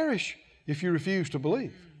can perish if you refuse to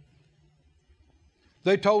believe.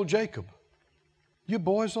 They told Jacob, your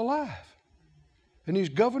boy's alive. And he's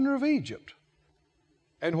governor of Egypt.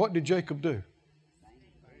 And what did Jacob do?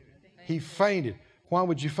 He fainted. Why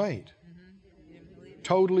would you faint?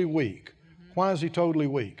 Totally weak. Why is he totally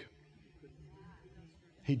weak?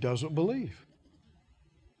 He doesn't believe.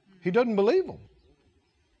 He doesn't believe them.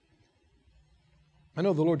 I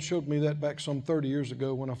know the Lord showed me that back some 30 years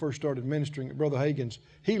ago when I first started ministering at Brother Hagin's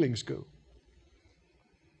healing school.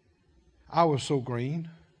 I was so green,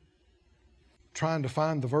 trying to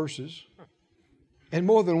find the verses. And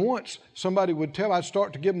more than once, somebody would I'd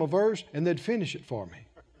start to give them a verse, and they'd finish it for me.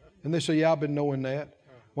 And they say, yeah, I've been knowing that.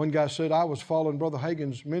 One guy said, I was following Brother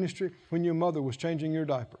Hagin's ministry when your mother was changing your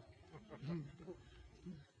diaper.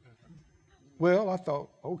 Well, I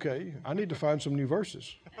thought, okay, I need to find some new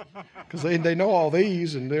verses. Because they know all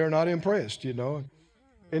these, and they're not impressed,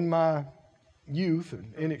 in my youth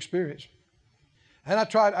and inexperience. And I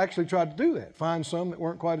actually tried to do that, find some that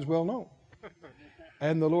weren't quite as well known.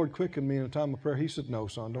 And the Lord quickened me in a time of prayer. He said, no,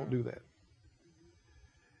 son, don't do that.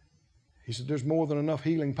 He said, there's more than enough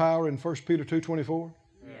healing power in 1 Peter 2:24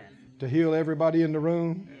 to heal everybody in the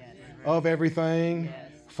room, of everything,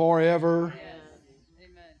 forever.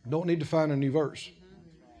 Don't need to find a new verse.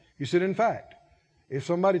 He said, in fact, if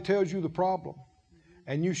somebody tells you the problem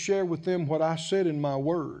and you share with them what I said in my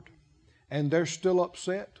word and they're still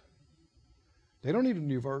upset, they don't need a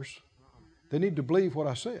new verse. They need to believe what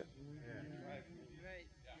I said.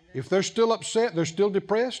 If they're still upset, they're still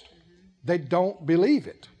depressed, they don't believe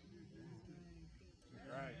it.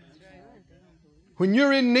 When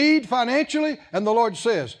you're in need financially and the Lord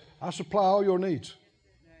says, I supply all your needs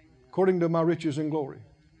according to my riches and glory,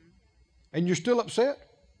 and you're still upset,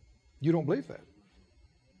 you don't believe that.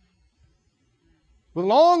 With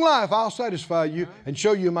long life, I'll satisfy you and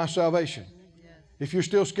show you my salvation. If you're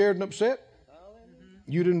still scared and upset,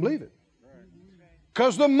 you didn't believe it.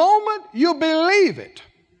 Because the moment you believe it,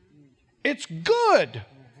 it's good.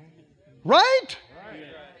 Right?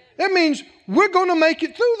 That means we're going to make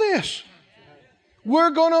it through this.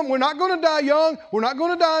 We're not going to die young. We're not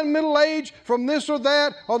going to die in middle age from this or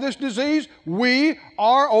that or this disease. We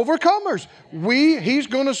are overcomers. He's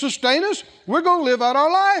going to sustain us. We're going to live out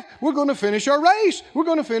our life. We're going to finish our race. We're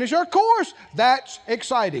going to finish our course. That's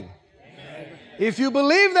exciting. Amen. If you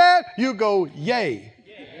believe that, you go, yay.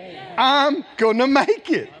 I'm going to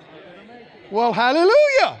make it. Well,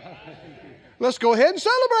 hallelujah. Let's go ahead and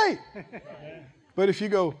celebrate. But if you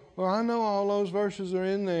go, well, I know all those verses are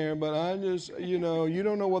in there, but I just, you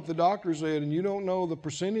don't know what the doctor said, and you don't know the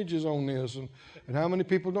percentages on this, and how many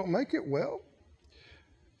people don't make it. Well,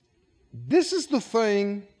 this is the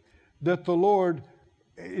thing that the Lord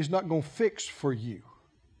is not going to fix for you.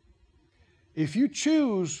 If you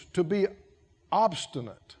choose to be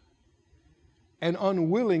obstinate and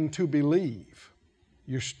unwilling to believe,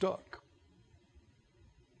 you're stuck.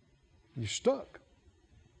 You're stuck.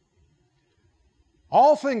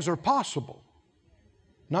 All things are possible,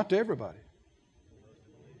 not to everybody,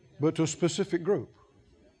 but to a specific group.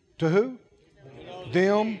 To who?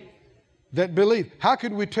 Them that believe. How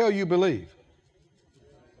could we tell you believe?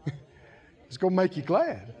 It's going to make you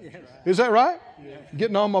glad. Is that right?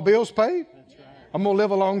 Getting all my bills paid? I'm going to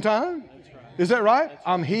live a long time? Is that right?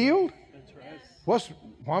 I'm healed?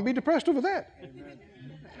 Why be depressed over that?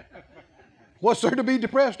 What's there to be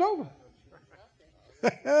depressed over?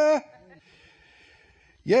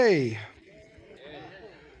 Yay.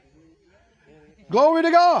 Glory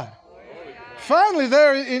to God. Finally,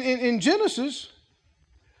 there in Genesis,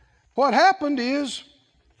 what happened is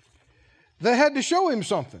they had to show him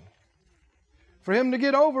something for him to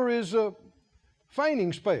get over his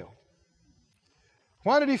fainting spell.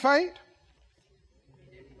 Why did he faint?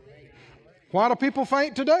 Why do people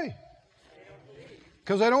faint today?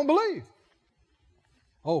 Because they don't believe.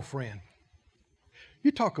 Oh, friend,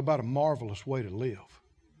 you talk about a marvelous way to live.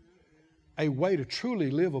 A way to truly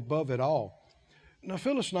live above it all. Now,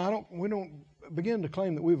 Phyllis and I we don't begin to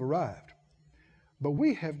claim that we've arrived. But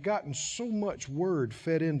we have gotten so much word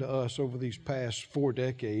fed into us over these past 4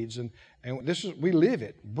 decades, and we live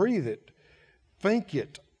it, breathe it, think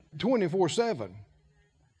it 24/7.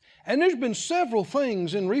 And there's been several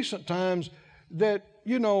things in recent times that,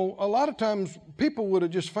 a lot of times people would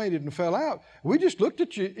have just fainted and fell out. We just looked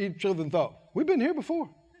at each other and thought, we've been here before.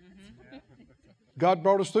 Mm-hmm. God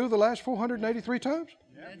brought us through the last 483 times.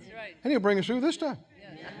 That's right. And He'll bring us through this time.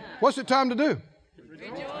 Yeah. What's it time to do?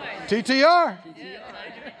 Rejoice. TTR.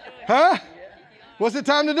 Huh? What's it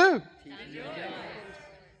time to do?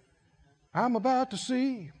 I'm about to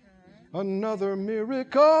see another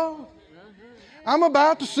miracle. I'm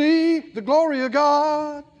about to see the glory of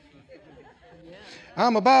God.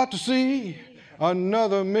 I'm about to see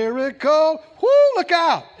another miracle. Whoo, look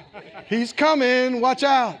out. He's coming. Watch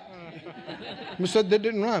out. I said that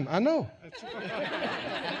didn't rhyme. I know.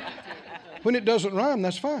 When it doesn't rhyme,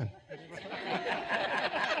 that's fine.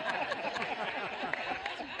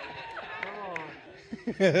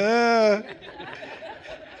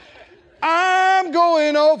 I'm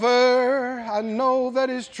going over. I know that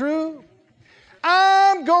is true.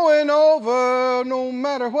 I'm going over no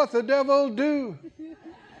matter what the devil do.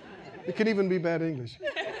 It can even be bad English.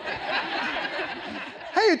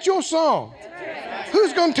 Hey, it's your song.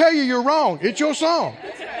 Who's going to tell you you're wrong? It's your song.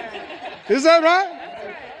 Is that right?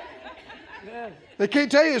 They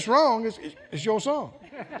can't tell you it's wrong. It's your song.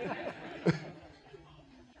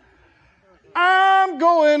 I'm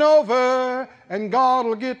going over and God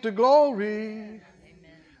will get the glory.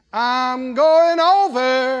 I'm going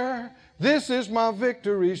over. This is my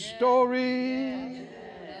victory story.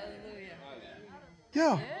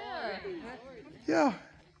 Yeah. Yeah.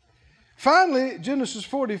 Finally, Genesis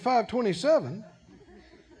 45:27,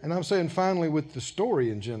 and I'm saying finally with the story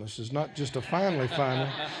in Genesis, not just a finally.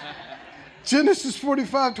 Genesis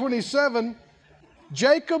 45:27,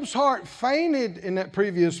 Jacob's heart fainted in that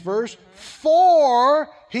previous verse, for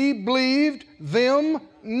he believed them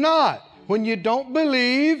not. When you don't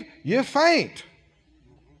believe, you faint.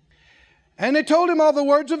 And they told him all the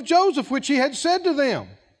words of Joseph, which he had said to them.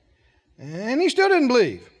 And he still didn't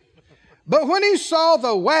believe. But when he saw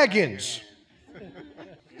the wagons,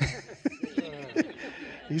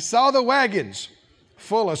 he saw the wagons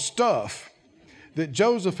full of stuff that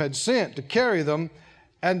Joseph had sent to carry them,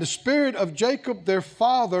 and the spirit of Jacob, their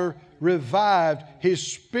father, revived.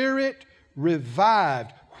 His spirit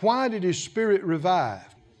revived. Why did his spirit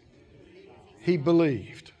revive? He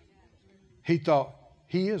believed. He thought,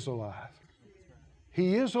 he is alive.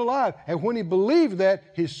 He is alive. And when he believed that,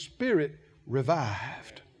 his spirit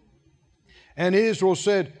revived. And Israel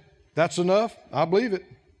said, that's enough. I believe it.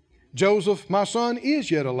 Joseph, my son,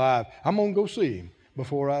 is yet alive. I'm going to go see him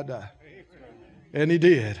before I die. And he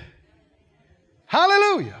did.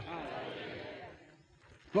 Hallelujah.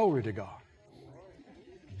 Glory to God.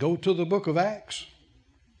 Go to the book of Acts.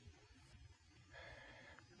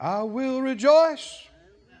 I will rejoice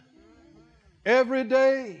every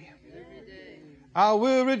day. I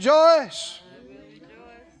will rejoice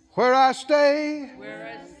where I stay.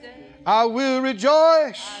 I will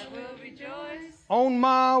rejoice on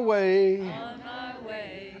my way.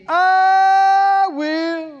 I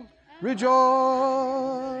will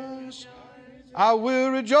rejoice. I will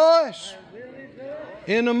rejoice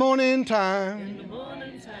in the morning time.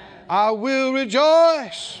 I will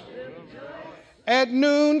rejoice at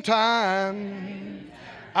noontime.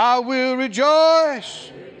 I will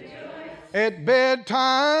rejoice at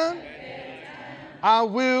bedtime. I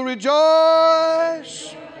will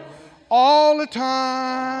rejoice all the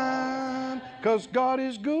time, because God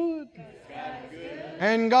is good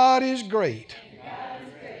and God is great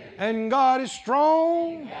and God is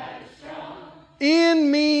strong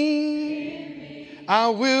in me. I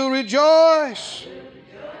will rejoice.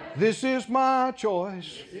 This is my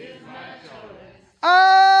choice.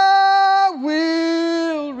 I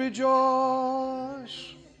will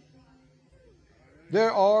rejoice.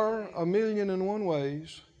 There are 1,000,001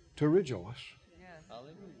 ways to rejoice.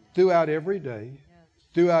 Throughout every day,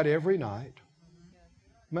 throughout every night.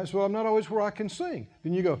 That's why I'm not always where I can sing.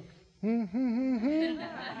 Then you go,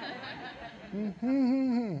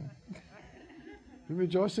 You're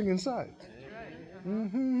rejoicing inside.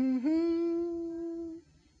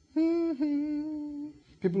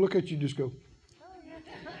 People look at you and just go,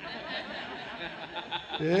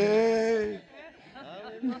 hey.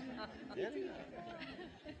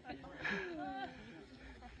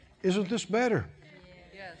 Isn't this better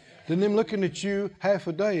than them looking at you half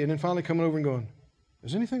a day and then finally coming over and going,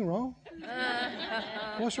 is anything wrong?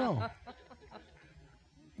 What's wrong?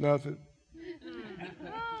 Nothing.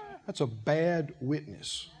 That's a bad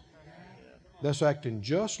witness. That's acting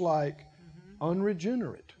just like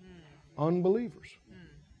unregenerate, unbelievers.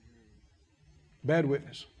 Bad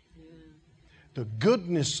witness. The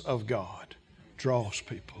goodness of God draws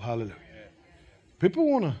people. Hallelujah. People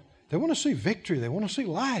want to see victory. They want to see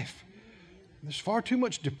life. There's far too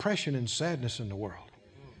much depression and sadness in the world.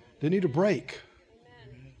 They need a break.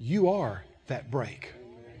 You are that break.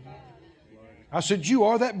 I said, you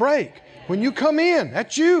are that break. When you come in,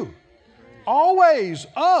 that's you. Always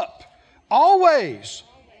up. Always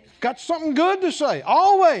got something good to say.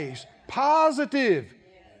 Always positive.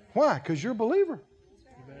 Why? Because you're a believer.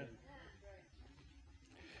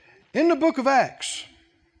 In the book of Acts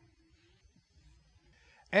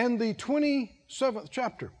and the 27th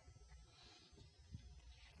chapter.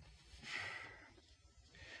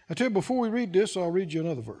 I tell you, before we read this, I'll read you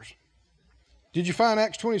another verse. Did you find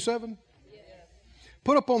Acts 27? Yes.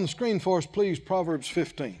 Put up on the screen for us, please, Proverbs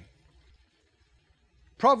 15.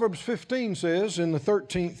 Proverbs 15 says in the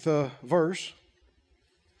 13th verse,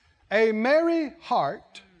 a merry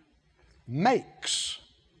heart makes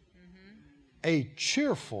a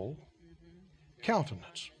cheerful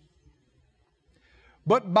countenance.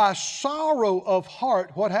 But by sorrow of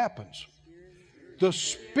heart, what happens? The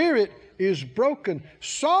spirit is broken.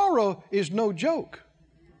 Sorrow is no joke.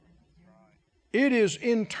 It is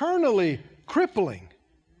internally crippling,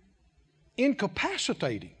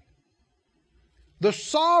 incapacitating. The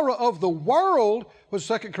sorrow of the world was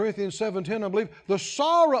 2 Corinthians 7:10, I believe. The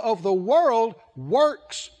sorrow of the world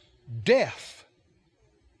works death.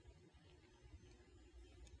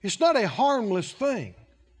 It's not a harmless thing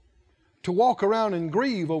to walk around and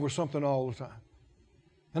grieve over something all the time.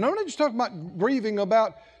 And I'm not just talking about grieving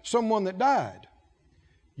about someone that died.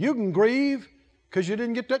 You can grieve because you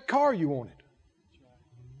didn't get that car you wanted.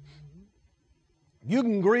 You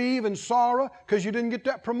can grieve and sorrow because you didn't get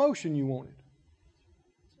that promotion you wanted.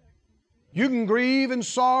 You can grieve and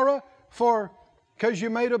sorrow because you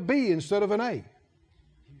made a B instead of an A.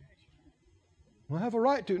 Well, I have a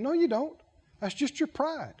right to. No, you don't. That's just your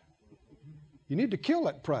pride. You need to kill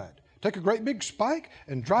that pride. Take a great big spike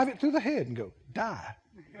and drive it through the head and go, die.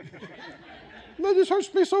 No, this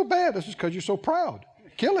hurts me so bad. This is because you're so proud.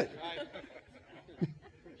 Kill it.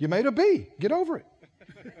 You made a B. Get over it.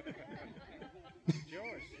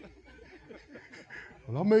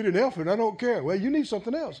 Well, I made an F and I don't care. Well, you need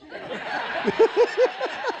something else.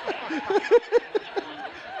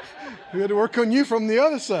 We had to work on you from the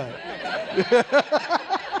other side.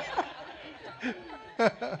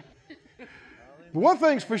 But one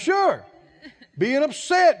thing's for sure. Being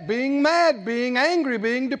upset, being mad, being angry,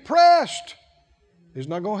 being depressed is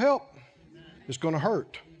not going to help. It's going to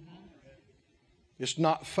hurt. It's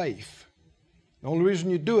not faith. The only reason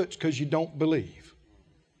you do it is because you don't believe.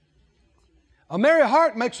 A merry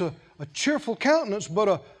heart makes a cheerful countenance,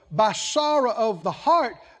 but by sorrow of the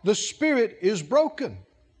heart, the spirit is broken.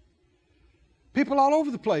 People all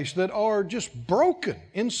over the place that are just broken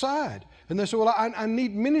inside. And they say, well, I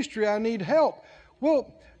need ministry, I need help.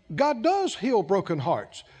 Well, God does heal broken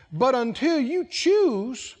hearts. But until you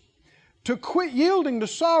choose to quit yielding to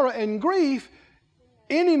sorrow and grief,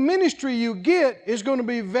 any ministry you get is going to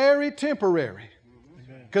be very temporary.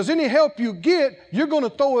 Because any help you get, you're going to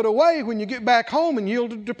throw it away when you get back home and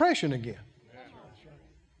yield to depression again.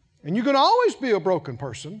 And you're going to always be a broken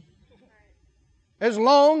person as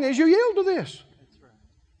long as you yield to this.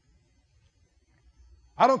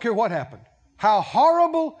 I don't care what happened, how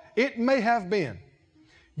horrible it may have been.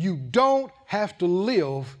 You don't have to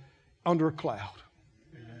live under a cloud.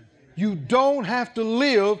 You don't have to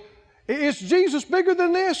live. Is Jesus bigger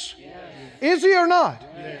than this? Yes. Is He or not?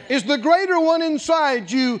 Yes. Is the greater one inside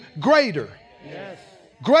you greater? Yes.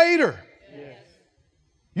 Greater. Yes.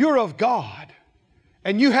 You're of God,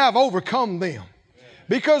 and you have overcome them.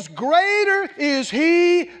 Because greater is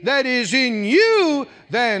He that is in you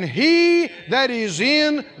than he that is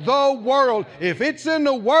in the world. If it's in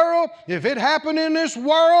the world, if it happened in this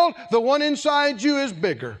world, the one inside you is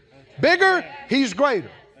bigger. Bigger, He's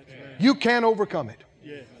greater. You can't overcome it.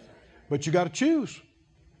 But you got to choose.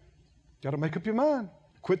 Got to make up your mind.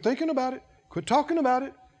 Quit thinking about it. Quit talking about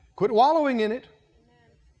it. Quit wallowing in it.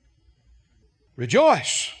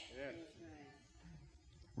 Rejoice.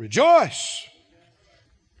 Rejoice.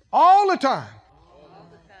 All the time.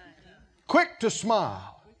 Quick to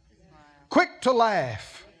smile. Quick to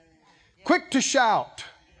laugh. Quick to shout.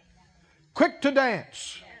 Quick to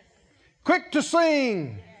dance. Quick to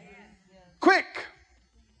sing. Quick.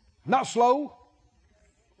 Not slow.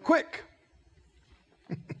 Quick.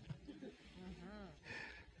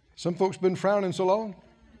 Some folks been frowning so long,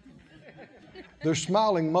 their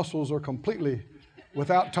smiling muscles are completely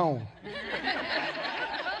without tone.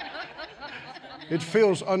 It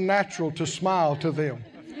feels unnatural to smile to them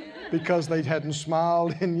because they hadn't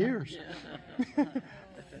smiled in years.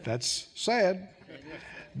 That's sad,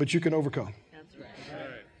 but you can overcome.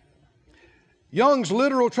 Young's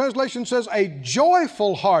literal translation says a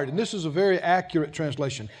joyful heart, and this is a very accurate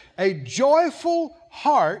translation. A joyful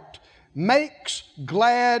heart makes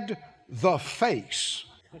glad the face.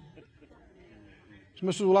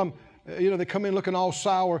 Somebody says, well, they come in looking all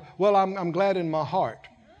sour. Well, I'm glad in my heart.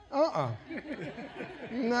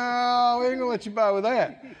 No, we ain't going to let you by with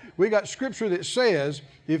that. We got scripture that says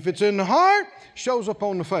if it's in the heart, shows up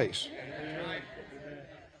on the face.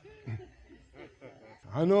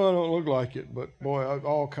 I know I don't look like it, but boy,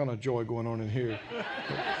 all kind of joy going on in here.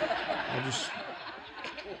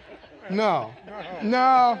 No.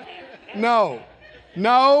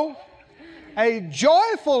 A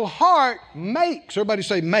joyful heart makes, everybody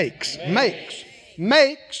say makes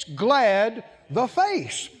glad the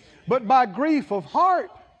face. But by grief of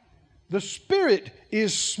heart, the spirit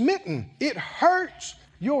is smitten. It hurts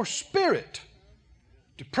your spirit.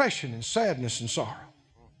 Depression and sadness and sorrow.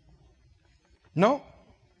 No.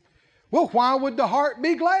 Well, why would the heart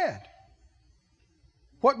be glad?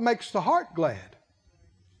 What makes the heart glad?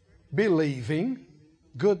 Believing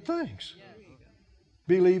good things.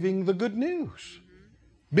 Believing the good news.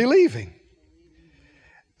 Believing.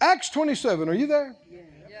 Acts 27, are you there?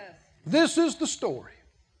 Yes. This is the story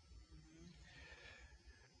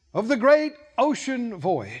of the great ocean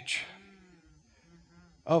voyage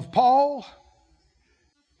of Paul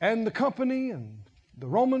and the company and the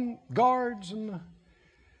Roman guards and the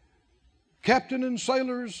captain and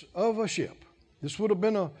sailors of a ship. This would have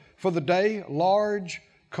been for the day, large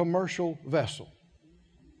commercial vessel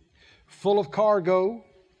full of cargo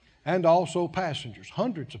and also passengers,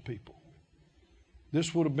 hundreds of people.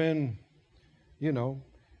 This would have been,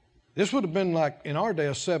 this would have been like in our day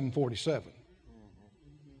a 747.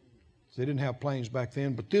 They didn't have planes back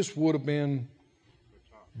then, but this would have been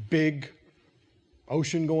big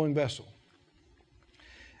ocean-going vessel.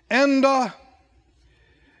 And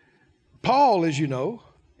Paul, as you know,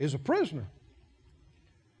 is a prisoner.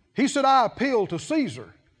 He said, I appeal to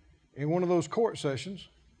Caesar in one of those court sessions.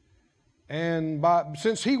 And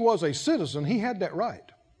since he was a citizen, he had that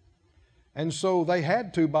right. And so they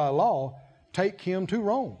had to, by law, take him to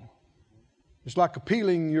Rome. It's like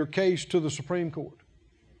appealing your case to the Supreme Court.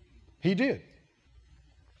 He did.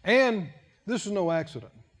 And this is no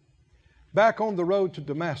accident. Back on the road to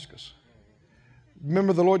Damascus,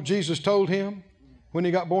 remember the Lord Jesus told him when he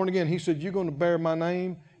got born again, he said, you're going to bear my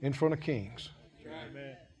name in front of kings.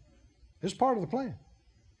 Amen. It's part of the plan.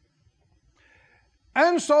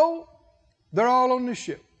 And so they're all on this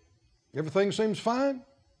ship. Everything seems fine.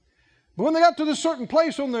 But when they got to this certain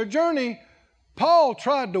place on their journey, Paul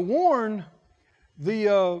tried to warn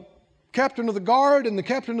the captain of the guard and the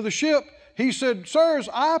captain of the ship. He said, sirs,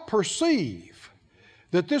 I perceive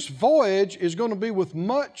that this voyage is going to be with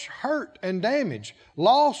much hurt and damage,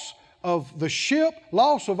 loss of the ship,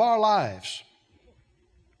 loss of our lives.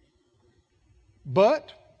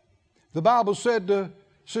 But the Bible said the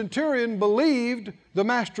centurion believed the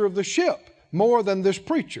master of the ship more than this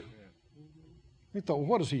preacher. He thought, well,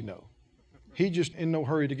 what does he know? He just in no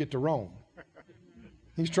hurry to get to Rome.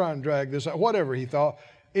 He's trying to drag this out, whatever he thought.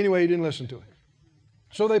 Anyway, he didn't listen to him.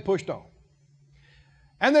 So they pushed on.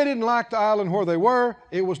 And they didn't like the island where they were.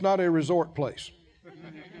 It was not a resort place.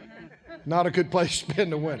 Not a good place to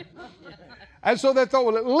spend the winter. And so they thought,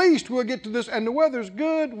 well, at least we'll get to this. And the weather's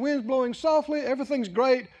good, wind's blowing softly, everything's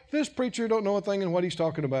great. This preacher don't know a thing in what he's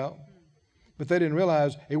talking about. But they didn't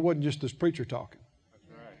realize it wasn't just this preacher talking.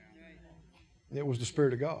 It was the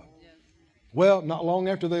Spirit of God. Well, not long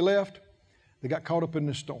after they left, they got caught up in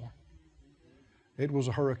this storm. It was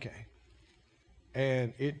a hurricane.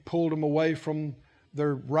 And it pulled them away from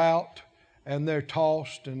their route, and they're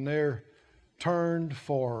tossed and they're turned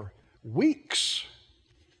for weeks.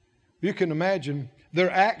 You can imagine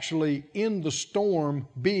they're actually in the storm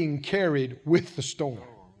being carried with the storm.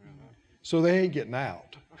 So they ain't getting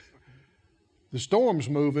out. The storm's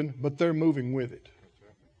moving, but they're moving with it.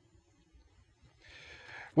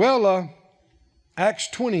 Well, Acts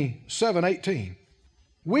 27:18.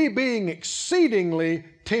 We being exceedingly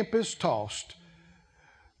tempest-tossed.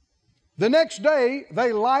 The next day,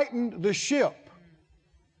 they lightened the ship.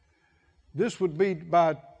 This would be,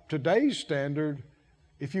 by today's standard,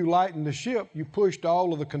 if you lightened the ship, you pushed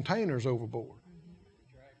all of the containers overboard.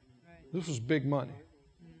 This was big money.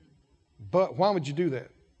 But why would you do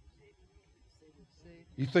that?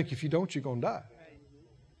 You think if you don't, you're going to die.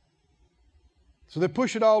 So they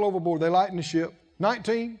push it all overboard. They lighten the ship.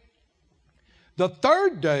 19. The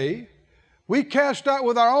third day, We cast out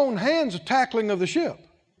with our own hands the tackling of the ship.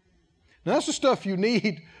 Now that's the stuff you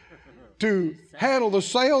need to handle the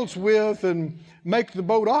sails with and make the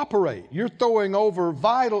boat operate. You're throwing over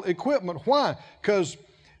vital equipment. Why? Because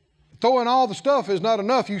throwing all the stuff is not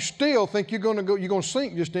enough. You still think you're going to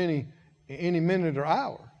sink just any minute or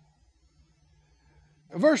hour.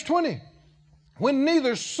 Verse 20. When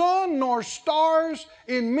neither sun nor stars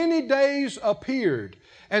in many days appeared,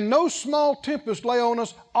 and no small tempest lay on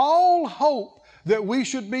us, all hope that we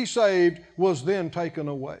should be saved was then taken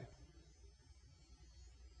away.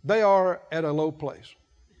 They are at a low place.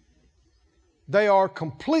 They are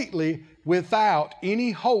completely without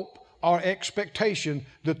any hope or expectation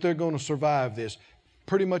that they're going to survive this.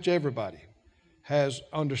 Pretty much everybody has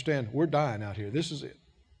understand, we're dying out here. This is it.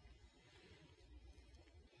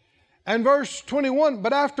 And verse 21,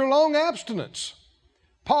 but after long abstinence,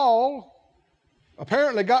 Paul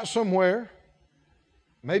apparently got somewhere,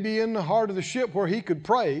 maybe in the heart of the ship where he could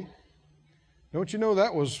pray. Don't you know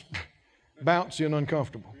that was bouncy and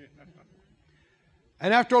uncomfortable?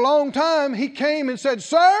 And after a long time, he came and said,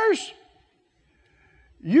 sirs,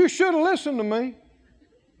 you should have listened to me.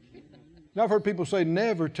 Now, I've heard people say,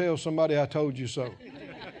 never tell somebody I told you so.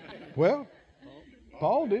 Well,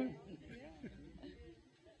 Paul did.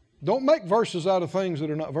 Don't make verses out of things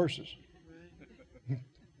that are not verses.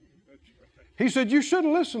 He said, you should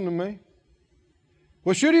have listened to me.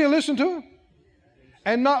 Well, should he have listened to him?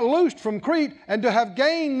 And not loosed from Crete, and to have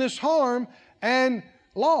gained this harm and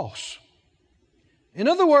loss. In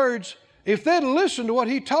other words, if they'd listened to what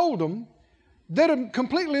he told them, they'd have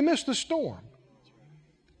completely missed the storm.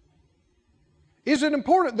 Is it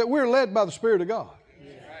important that we're led by the Spirit of God?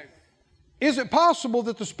 Is it possible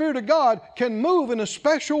that the Spirit of God can move in a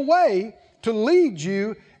special way to lead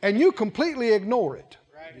you and you completely ignore it?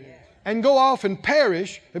 And go off and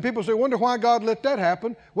perish, and people say, wonder why God let that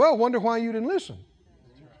happen. Well, wonder why you didn't listen.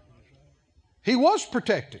 He was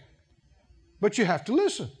protecting, but you have to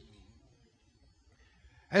listen.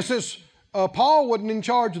 And since Paul wasn't in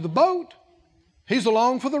charge of the boat, he's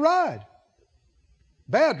along for the ride.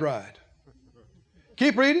 Bad ride.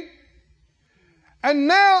 Keep reading. And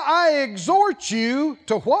now I exhort you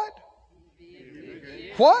to what?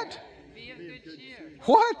 What? Be of good cheer.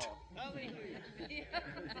 What?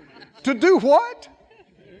 To do what?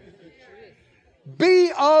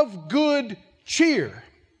 Be of good cheer.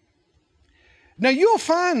 Now you'll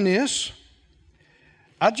find this,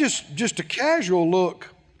 just a casual look,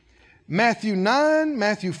 Matthew 9,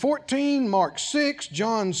 Matthew 14, Mark 6,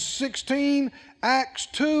 John 16, Acts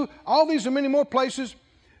 2, all these and many more places,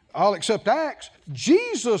 all except Acts.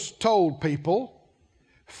 Jesus told people,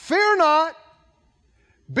 fear not,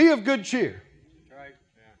 be of good cheer.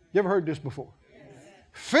 You ever heard this before?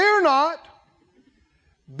 Fear not,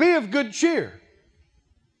 be of good cheer.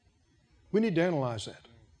 We need to analyze that.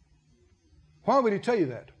 Why would he tell you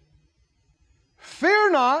that?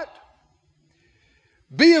 Fear not,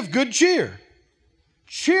 be of good cheer.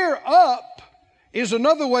 Cheer up is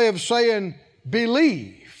another way of saying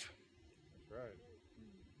believe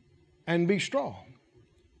and be strong.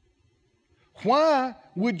 Why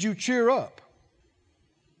would you cheer up?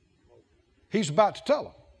 He's about to tell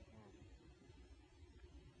them.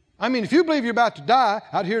 I mean, if you believe you're about to die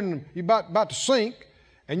out here and you're about to sink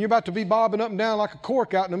and you're about to be bobbing up and down like a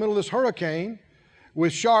cork out in the middle of this hurricane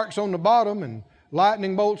with sharks on the bottom and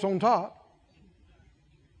lightning bolts on top,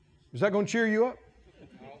 is that going to cheer you up?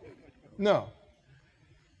 No.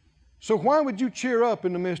 So why would you cheer up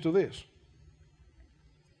in the midst of this?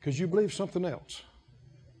 Because you believe something else.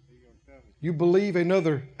 You believe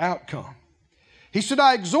another outcome. He said,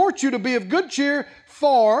 I exhort you to be of good cheer,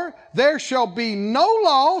 for there shall be no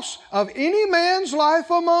loss of any man's life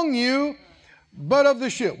among you, but of the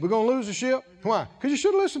ship. We're going to lose the ship? Why? Because you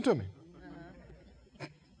should have listened to me.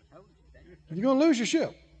 You're going to lose your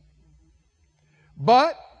ship.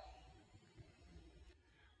 But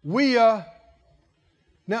let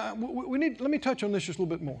me touch on this just a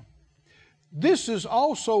little bit more. This is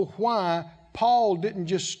also why Paul didn't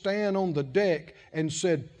just stand on the deck and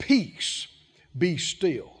said, peace, be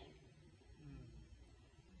still.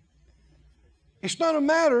 It's not a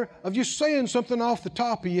matter of just saying something off the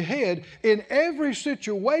top of your head. In every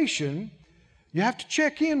situation, you have to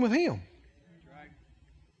check in with Him.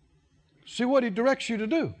 See what He directs you to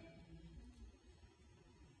do.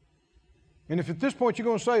 And if at this point you're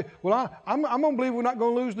going to say, well, I'm going to believe we're not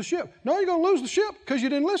going to lose the ship. No, you're going to lose the ship because you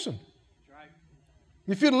didn't listen.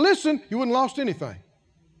 If you'd listened, you wouldn't have lost anything.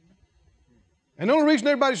 And the only reason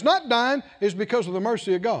everybody's not dying is because of the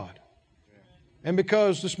mercy of God. And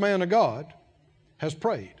because this man of God has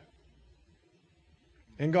prayed.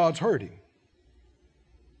 And God's heard him.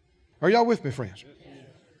 Are y'all with me, friends?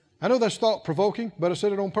 I know that's thought-provoking, but I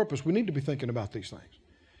said it on purpose. We need to be thinking about these things.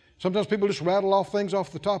 Sometimes people just rattle off things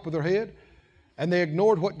off the top of their head, and they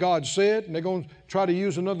ignored what God said, and they're going to try to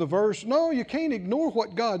use another verse. No, you can't ignore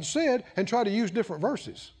what God said and try to use different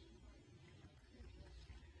verses.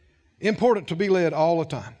 Important to be led all the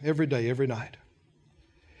time, every day, every night.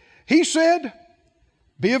 He said,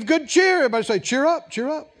 be of good cheer. Everybody say, cheer up, cheer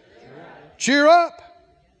up. Cheer up.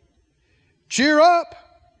 Cheer up.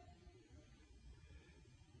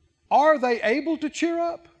 Are they able to cheer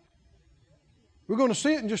up? We're going to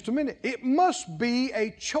see it in just a minute. It must be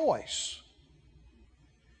a choice.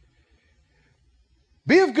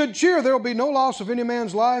 Be of good cheer. There will be no loss of any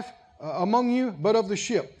man's life among you, but of the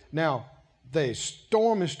ship. Now, the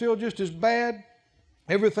storm is still just as bad.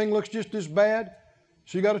 Everything looks just as bad.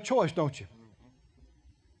 So you got a choice, don't you?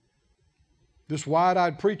 This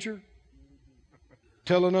wide-eyed preacher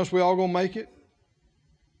telling us we all going to make it,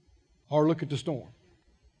 or look at the storm.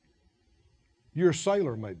 You're a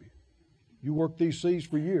sailor maybe. You worked these seas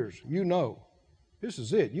for years. You know this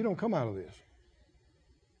is it. You don't come out of this.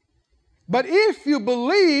 But if you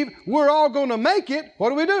believe we're all going to make it, what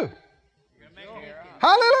do?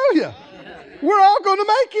 Hallelujah. We're all going to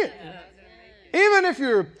make it. Even if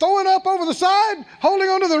you're throwing up over the side, holding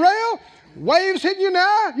onto the rail, waves hitting you in the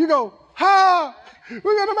eye, you go, ha, we're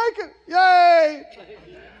going to make it. Yay.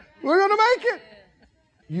 We're going to make it.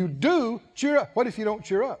 You do cheer up. What if you don't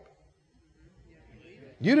cheer up?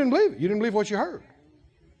 You didn't believe it. You didn't believe what you heard.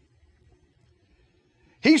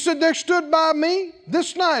 He said, there stood by me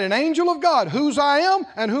this night an angel of God, whose I am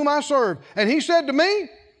and whom I serve. And he said to me,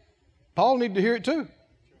 Paul needed to hear it too.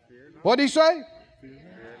 What did he say?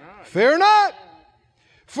 Fear not,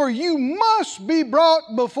 for you must be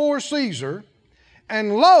brought before Caesar.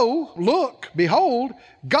 And lo, look, behold,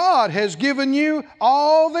 God has given you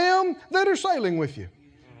all them that are sailing with you.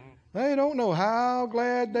 They don't know how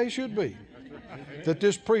glad they should be that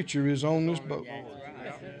this preacher is on this boat.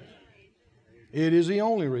 It is the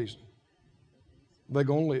only reason they're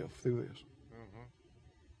going to live through this.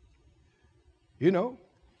 You know,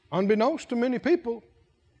 unbeknownst to many people,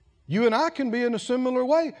 you and I can be in a similar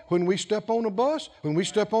way. When we step on a bus, when we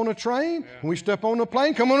step on a train, when we step on a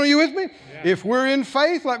plane, come on, are you with me? If we're in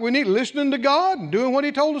faith like we need, listening to God and doing what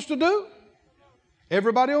He told us to do,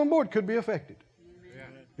 everybody on board could be affected.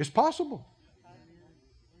 It's possible.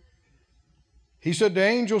 He said, the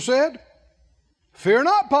angel said, fear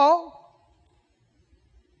not, Paul.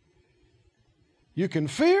 You can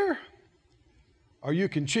fear or you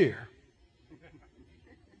can cheer.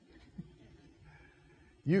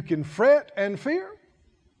 You can fret and fear,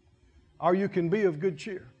 or you can be of good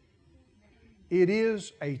cheer. It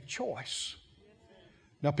is a choice.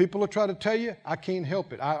 Now, people will try to tell you, I can't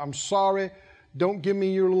help it. I'm sorry. Don't give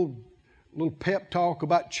me your little pep talk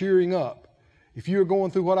about cheering up. If you were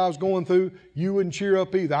going through what I was going through, you wouldn't cheer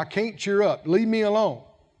up either. I can't cheer up. Leave me alone.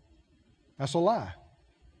 That's a lie.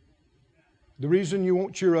 The reason you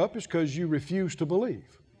won't cheer up is because you refuse to believe.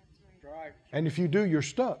 And if you do, you're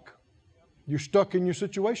stuck. You're stuck in your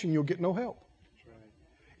situation. You'll get no help.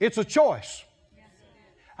 It's a choice.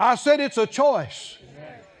 I said it's a choice.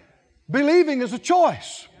 Believing is a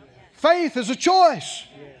choice. Faith is a choice.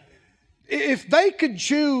 If they could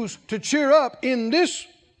choose to cheer up in this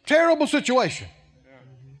terrible situation,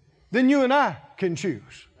 then you and I can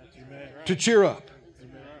choose to cheer up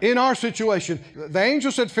in our situation. The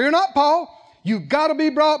angel said, fear not, Paul. You've got to be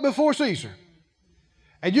brought before Caesar.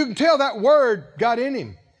 And you can tell that word got in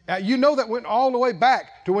him. You know that went all the way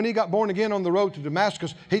back to when he got born again on the road to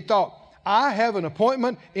Damascus. He thought, I have an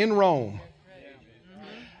appointment in Rome,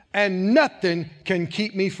 and nothing can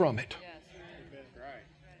keep me from it.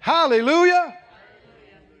 Hallelujah.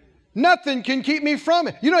 Nothing can keep me from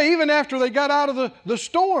it. You know, even after they got out of the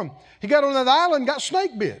storm, he got on that island and got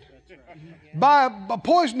snake bit by a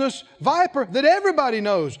poisonous viper that everybody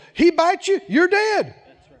knows. He bites you, you're dead.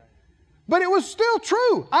 But it was still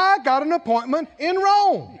true. I got an appointment in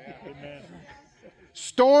Rome.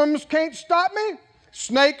 Storms can't stop me.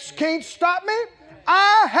 Snakes can't stop me.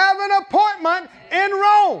 I have an appointment in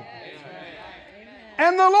Rome.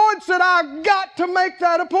 And the Lord said, I've got to make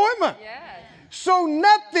that appointment. So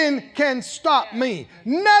nothing can stop me.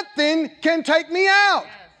 Nothing can take me out.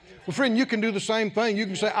 Well, friend, you can do the same thing. You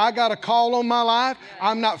can say, I got a call on my life.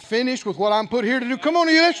 I'm not finished with what I'm put here to do. Come on,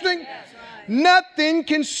 are you listening? Nothing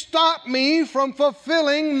can stop me from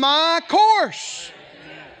fulfilling my course.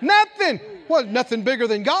 Nothing. Well, nothing bigger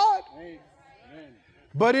than God.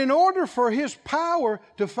 But in order for His power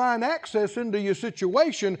to find access into your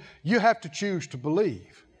situation, you have to choose to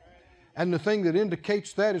believe. And the thing that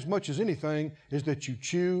indicates that as much as anything is that you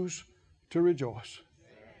choose to rejoice.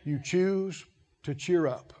 You choose to cheer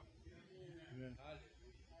up.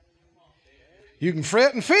 You can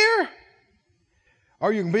fret and fear,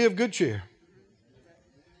 or you can be of good cheer.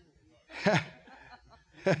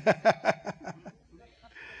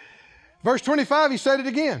 Verse 25, he said it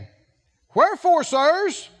again. Wherefore,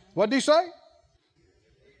 sirs, what did he say?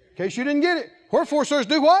 In case you didn't get it. Wherefore, sirs,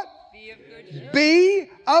 do what? Be of good cheer. Be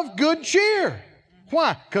of good cheer.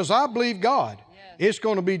 Why? Because I believe God. It's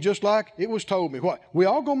going to be just like it was told me. What? We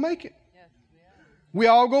all going to make it. Yes, we are. We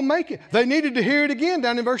all going to make it. They needed to hear it again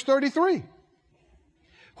down in verse 33.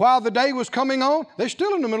 While the day was coming on, they're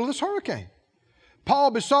still in the middle of this hurricane.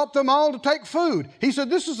 Paul besought them all to take food. He said,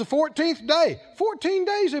 this is the 14th day. 14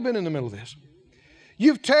 days they've been in the middle of this.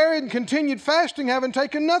 You've tarried and continued fasting, having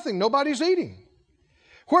taken nothing. Nobody's eating.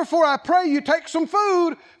 Wherefore I pray you take some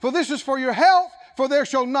food, for this is for your health, for there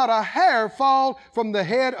shall not a hair fall from the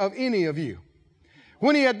head of any of you.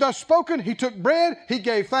 When he had thus spoken, he took bread, he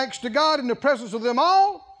gave thanks to God in the presence of them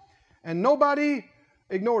all, and nobody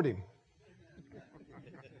ignored him.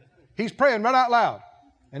 He's praying right out loud,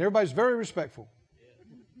 and everybody's very respectful.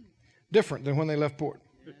 Different than when they left port.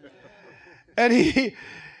 And he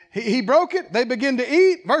broke it. They began to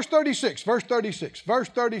eat. Verse 36.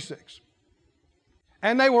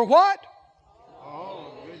 And they were what?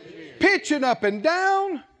 Pitching up and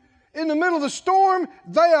down in the middle of the storm.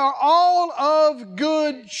 They are all of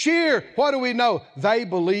good cheer. What do we know? They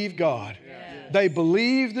believe God. Yes. They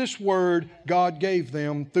believe this word God gave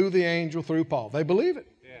them through the angel, through Paul. They believe it.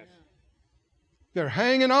 Yes. They're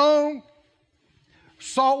hanging on.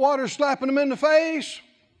 Salt water slapping them in the face,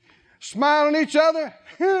 smiling at each other.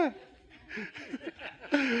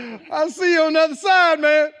 I see you on the other side,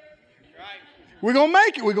 man. We're going to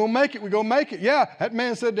make it. We're going to make it. We're going to make it. Yeah, that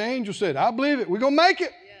man said, the angel said, I believe it. We're going to make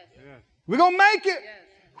it. Yes. We're going to make it. Yes.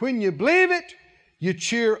 When you believe it, you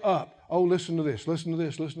cheer up. Oh, listen to this. Listen to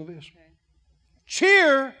this. Listen to this. Okay.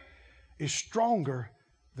 Cheer is stronger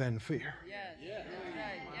than fear. Yes. Yes.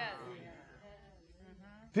 Right. Yes.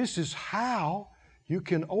 This is how you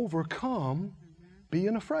can overcome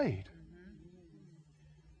being afraid.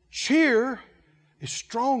 Cheer is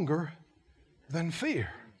stronger than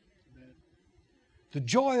fear. The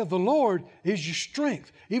joy of the Lord is your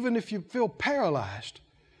strength. Even if you feel paralyzed,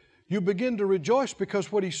 you begin to rejoice because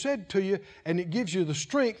what He said to you, and it gives you the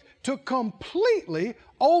strength to completely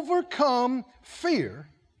overcome fear,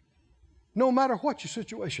 no matter what your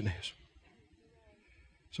situation is.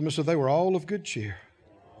 Somebody said they were all of good cheer.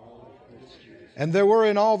 And there were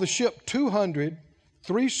in all the ship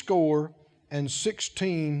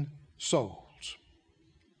 216 souls.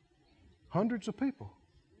 Hundreds of people.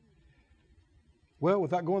 Well,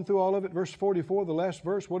 without going through all of it, verse 44, the last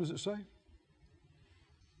verse, what does it say?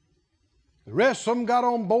 The rest, some got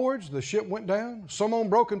on boards, the ship went down, some on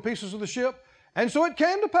broken pieces of the ship. And so it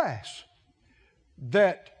came to pass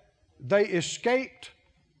that they escaped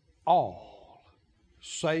all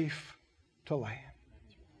safe to land.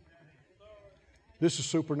 This is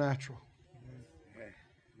supernatural.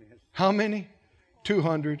 How many?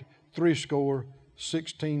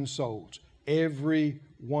 216 souls. Every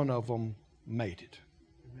one of them made it.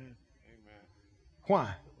 Amen.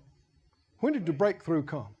 Why? When did the breakthrough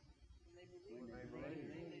come?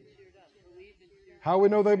 How we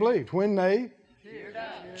know they believed? When they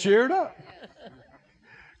cheered up.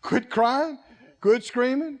 Quit crying. Quit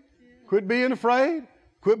screaming. Quit being afraid.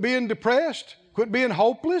 Quit being depressed. Quit being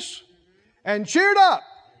hopeless. And cheered up.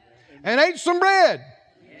 And ate some bread.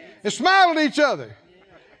 And smiled at each other.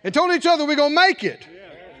 And told each other we're going to make it.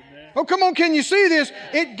 Oh, come on, can you see this?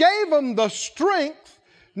 It gave them the strength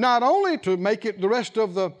not only to make it the rest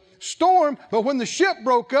of the storm, but when the ship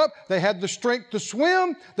broke up, they had the strength to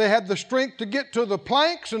swim. They had the strength to get to the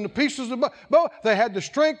planks and the pieces of the boat. They had the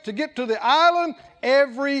strength to get to the island.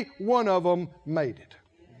 Every one of them made it.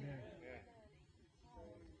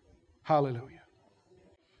 Hallelujah.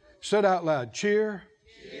 Said out loud, cheer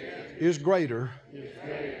is greater,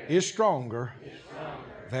 is stronger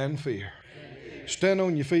than fear. Stand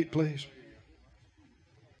on your feet, please.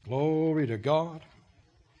 Glory to God.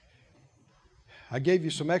 I gave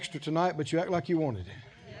you some extra tonight, but you act like you wanted it.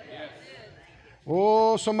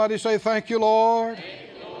 Oh, somebody say, thank you, Lord.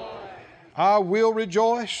 I will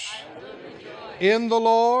rejoice in the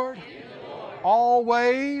Lord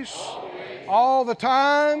always, all the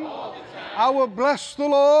time. I will bless the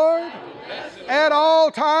Lord at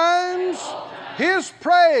all times. His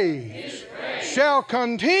praise shall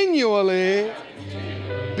continually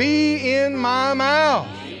be in my mouth.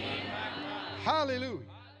 Hallelujah.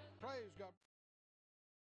 Praise God.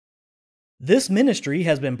 This ministry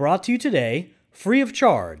has been brought to you today free of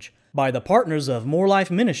charge by the partners of More Life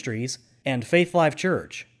Ministries and Faith Life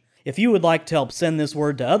Church. If you would like to help send this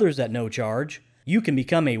word to others at no charge, you can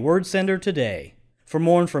become a word sender today. For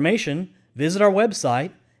more information, visit our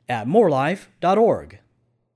website at morelife.org.